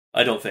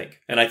 I don't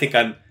think. And I think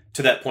I'm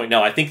to that point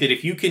now. I think that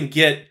if you can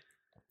get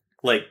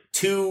like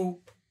two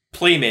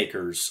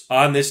playmakers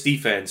on this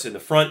defense in the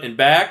front and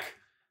back,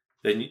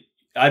 then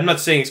I'm not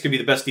saying it's going to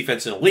be the best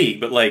defense in the league,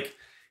 but like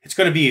it's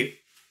going to be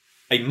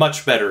a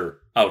much better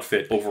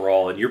outfit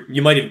overall, and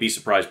you might even be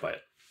surprised by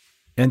it.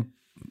 And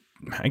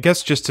I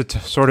guess just to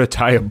sort of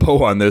tie a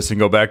bow on this and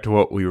go back to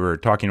what we were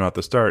talking about at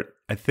the start,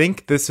 I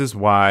think this is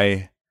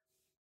why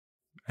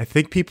I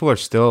think people are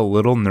still a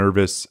little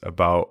nervous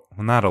about,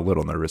 well, not a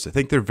little nervous. I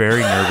think they're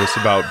very nervous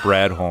about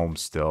Brad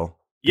Holmes still.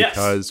 Yes.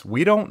 Because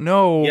we don't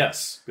know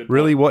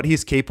really what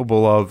he's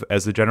capable of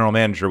as the general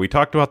manager. We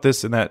talked about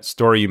this in that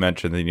story you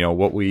mentioned, and,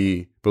 what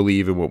we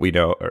believe and what we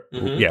know.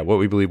 What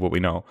we believe, what we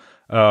know.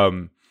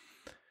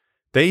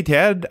 They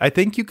had, I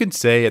think you can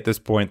say at this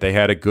point, they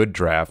had a good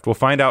draft. We'll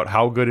find out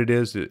how good it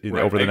is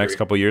over the next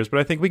couple of years, but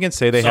I think we can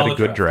say they had a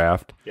good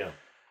draft. Yeah.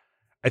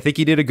 I think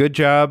he did a good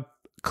job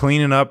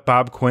cleaning up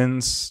Bob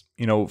Quinn's,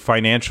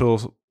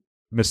 financial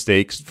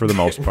mistakes for the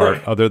most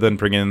part, other than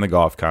bringing in the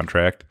Goff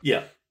contract.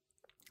 Yeah.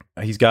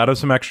 He's got us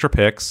some extra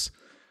picks.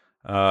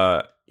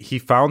 He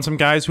found some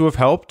guys who have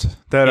helped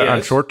that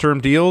on short-term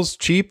deals,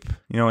 cheap.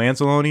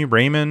 Anzalone,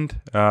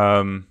 Raymond.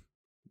 So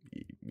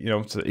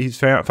he's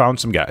found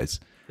some guys.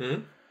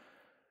 Mm-hmm.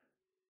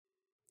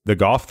 The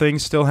Goff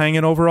thing's still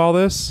hanging over all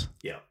this.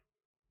 Yeah.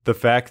 The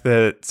fact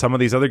that some of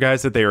these other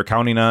guys that they were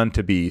counting on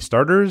to be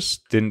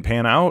starters didn't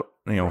pan out.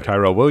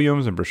 Tyrell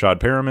Williams and Brashad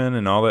Perriman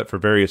and all that for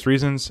various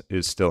reasons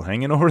is still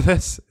hanging over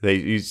this.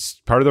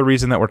 He's part of the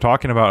reason that we're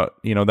talking about,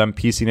 them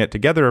piecing it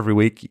together every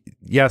week.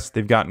 Yes,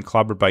 they've gotten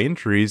clobbered by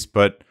injuries,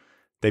 but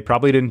they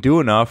probably didn't do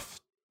enough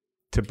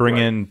to bring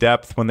in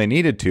depth when they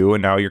needed to,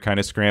 and now you're kind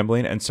of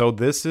scrambling. And so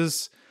this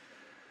is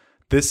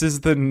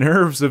the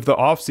nerves of the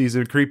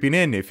offseason creeping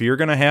in. If you're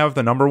going to have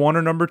the number 1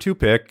 or number 2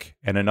 pick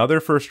and another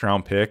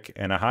first-round pick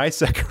and a high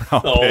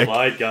second-round pick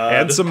my God.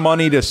 and some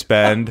money to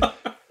spend,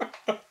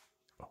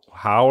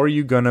 how are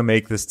you going to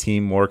make this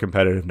team more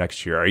competitive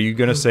next year? Are you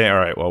going to say, all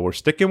right, well, we're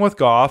sticking with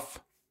Goff,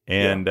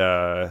 and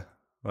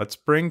let's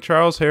bring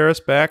Charles Harris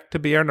back to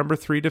be our number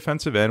 3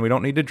 defensive end. We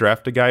don't need to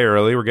draft a guy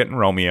early. We're getting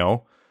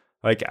Romeo.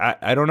 Like,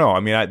 I don't know.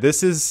 I mean,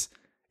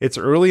 it's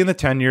early in the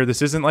tenure.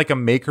 This isn't like a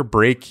make or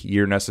break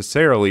year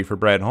necessarily for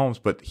Brad Holmes,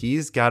 but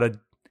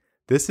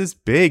this is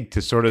big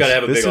to sort of,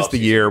 this is the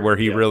year where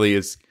he really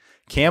is.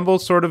 Campbell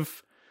sort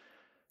of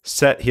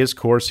set his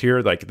course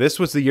here. Like, this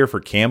was the year for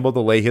Campbell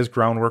to lay his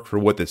groundwork for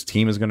what this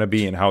team is going to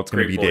be and how it's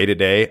going to be day to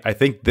day. I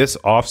think this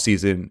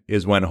offseason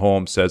is when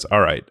Holmes says,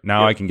 all right,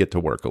 now I can get to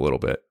work a little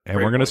bit, and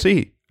we're going to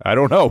see. I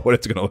don't know what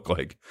it's going to look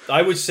like.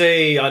 I would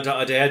say,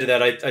 to add to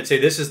that, I'd say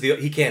this is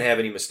he can't have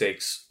any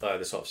mistakes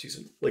this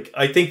offseason. Like,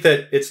 I think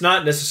that it's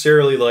not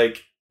necessarily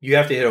like you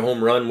have to hit a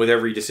home run with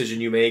every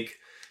decision you make.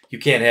 You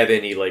can't have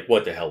any, like,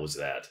 what the hell was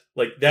that?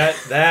 Like,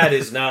 that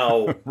is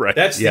now,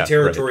 that's the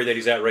territory that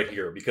he's at right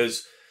here.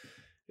 Because,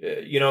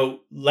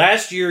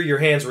 last year your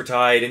hands were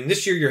tied, and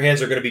this year your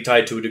hands are going to be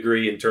tied to a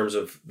degree in terms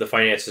of the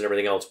finances and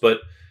everything else.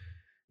 But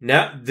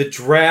now the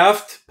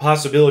draft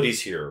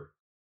possibilities here,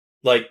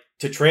 like,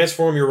 to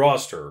transform your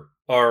roster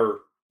are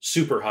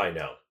super high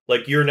now.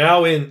 Like, you're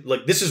now in,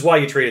 like, this is why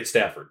you traded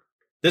Stafford.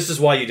 This is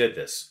why you did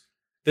this.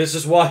 This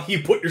is why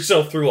you put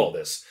yourself through all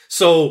this.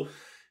 So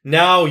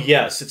now,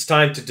 yes, it's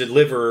time to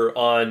deliver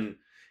on,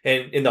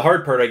 and the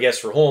hard part, I guess,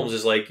 for Holmes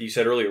is, like you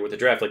said earlier with the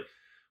draft, like,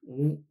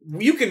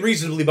 you can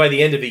reasonably by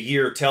the end of a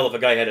year tell if a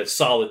guy had a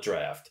solid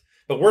draft,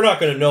 but we're not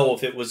going to know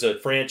if it was a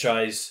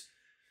franchise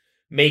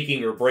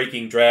making or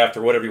breaking draft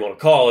or whatever you want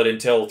to call it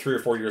until 3 or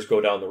 4 years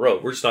go down the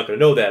road. We're just not going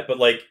to know that. But,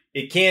 like,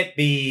 it can't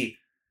be,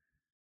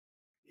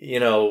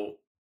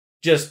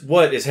 just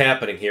what is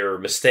happening here,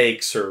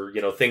 mistakes or,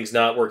 things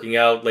not working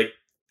out. Like,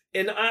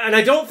 and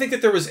I don't think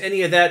that there was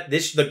any of that.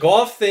 The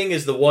Goff thing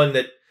is the one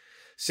that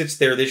sits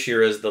there this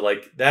year as the,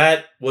 like,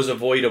 that was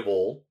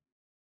avoidable.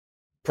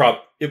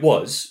 It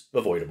was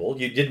avoidable.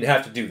 You didn't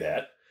have to do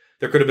that.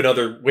 There could have been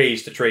other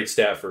ways to trade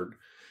Stafford.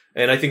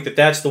 And I think that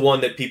that's the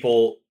one that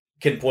people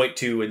can point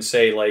to and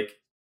say, like,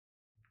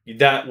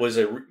 that was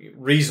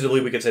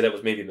reasonably, we could say that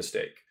was maybe a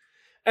mistake.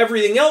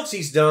 Everything else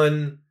he's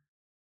done,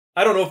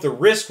 I don't know if the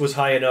risk was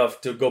high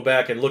enough to go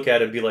back and look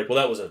at it and be like, well,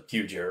 that was a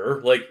huge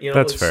error. Like,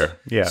 that's fair.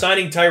 Yeah.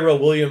 Signing Tyrell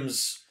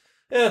Williams,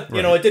 it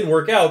didn't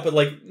work out, but,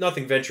 like,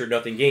 nothing ventured,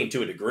 nothing gained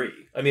to a degree.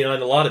 I mean,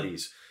 on a lot of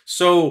these.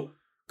 So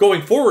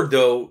going forward,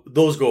 though,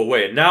 those go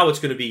away. And now it's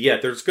going to be,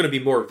 there's going to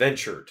be more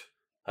ventured,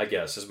 I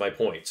guess, is my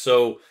point.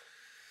 So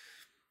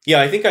Yeah,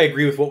 I think I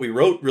agree with what we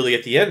wrote really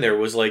at the end there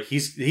was like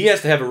he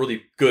has to have a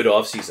really good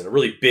offseason, a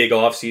really big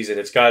offseason.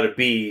 It's got to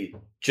be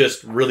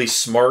just really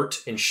smart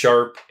and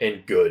sharp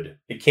and good.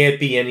 It can't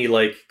be any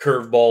like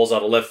curveballs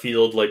out of left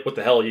field. Like, what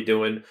the hell are you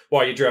doing?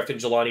 Why are you drafting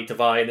Jelani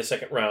Tavai in the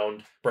second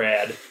round,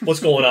 Brad?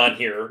 What's going on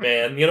here,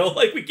 man?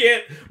 Like we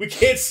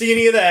can't see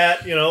any of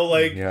that.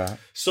 Yeah.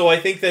 So I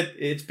think that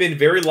it's been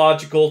very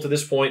logical to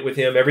this point with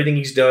him. Everything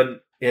he's done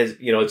has,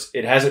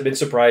 it hasn't been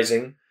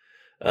surprising.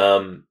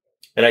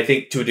 And I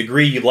think to a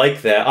degree you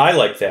like that. I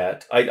like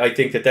that. I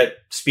think that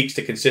speaks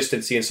to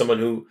consistency and someone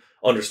who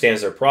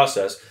understands their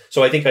process.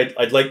 So I think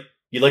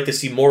you'd like to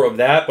see more of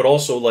that, but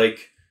also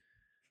like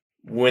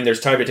when there's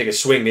time to take a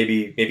swing,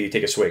 maybe you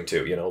take a swing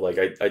too.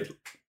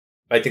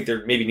 I think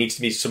there maybe needs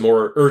to be some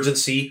more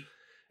urgency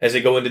as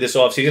they go into this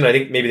offseason. I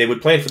think maybe they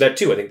would plan for that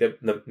too. I think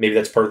that maybe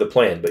that's part of the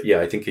plan. But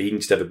yeah, I think he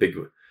needs to have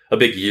a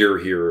big year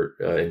here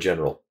in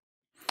general.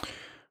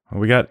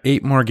 Well, we got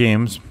 8 more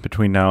games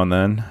between now and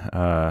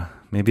then.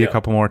 Maybe a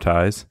couple more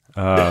ties.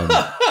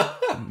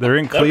 They're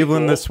in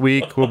Cleveland this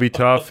week. Will be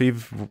tough,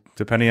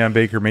 depending on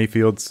Baker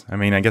Mayfield's. I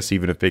mean, I guess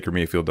even if Baker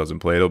Mayfield doesn't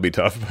play, it'll be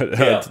tough.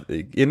 But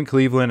in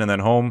Cleveland and then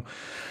home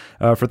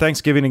for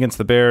Thanksgiving against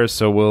the Bears.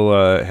 So we'll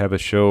have a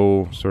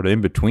show sort of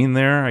in between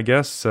there, I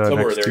guess,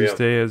 next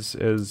Tuesday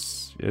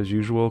as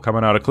usual,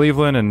 coming out of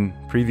Cleveland and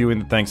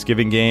previewing the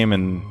Thanksgiving game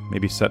and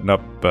maybe setting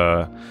up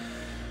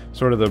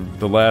sort of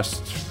the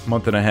last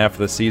month and a half of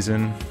the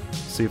season.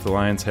 See if the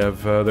Lions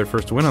have their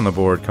first win on the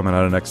board coming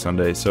out of next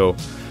Sunday. So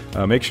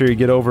make sure you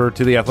get over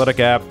to the Athletic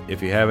app.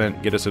 If you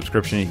haven't, get a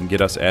subscription. You can get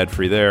us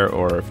ad-free there,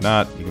 or if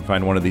not, you can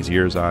find one of these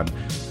years on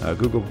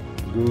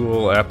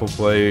Google, Apple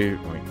Play,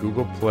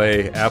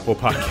 Apple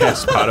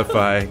Podcast,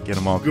 Spotify. Get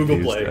them all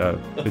confused. Google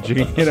Play. But you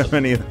can get them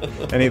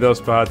any of those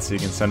spots. You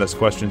can send us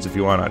questions if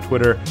you want on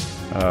Twitter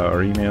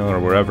or email or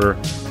wherever.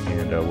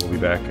 And we'll be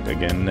back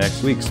again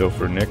next week. So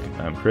for Nick,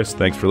 I'm Chris.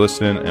 Thanks for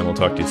listening, and we'll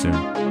talk to you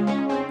soon.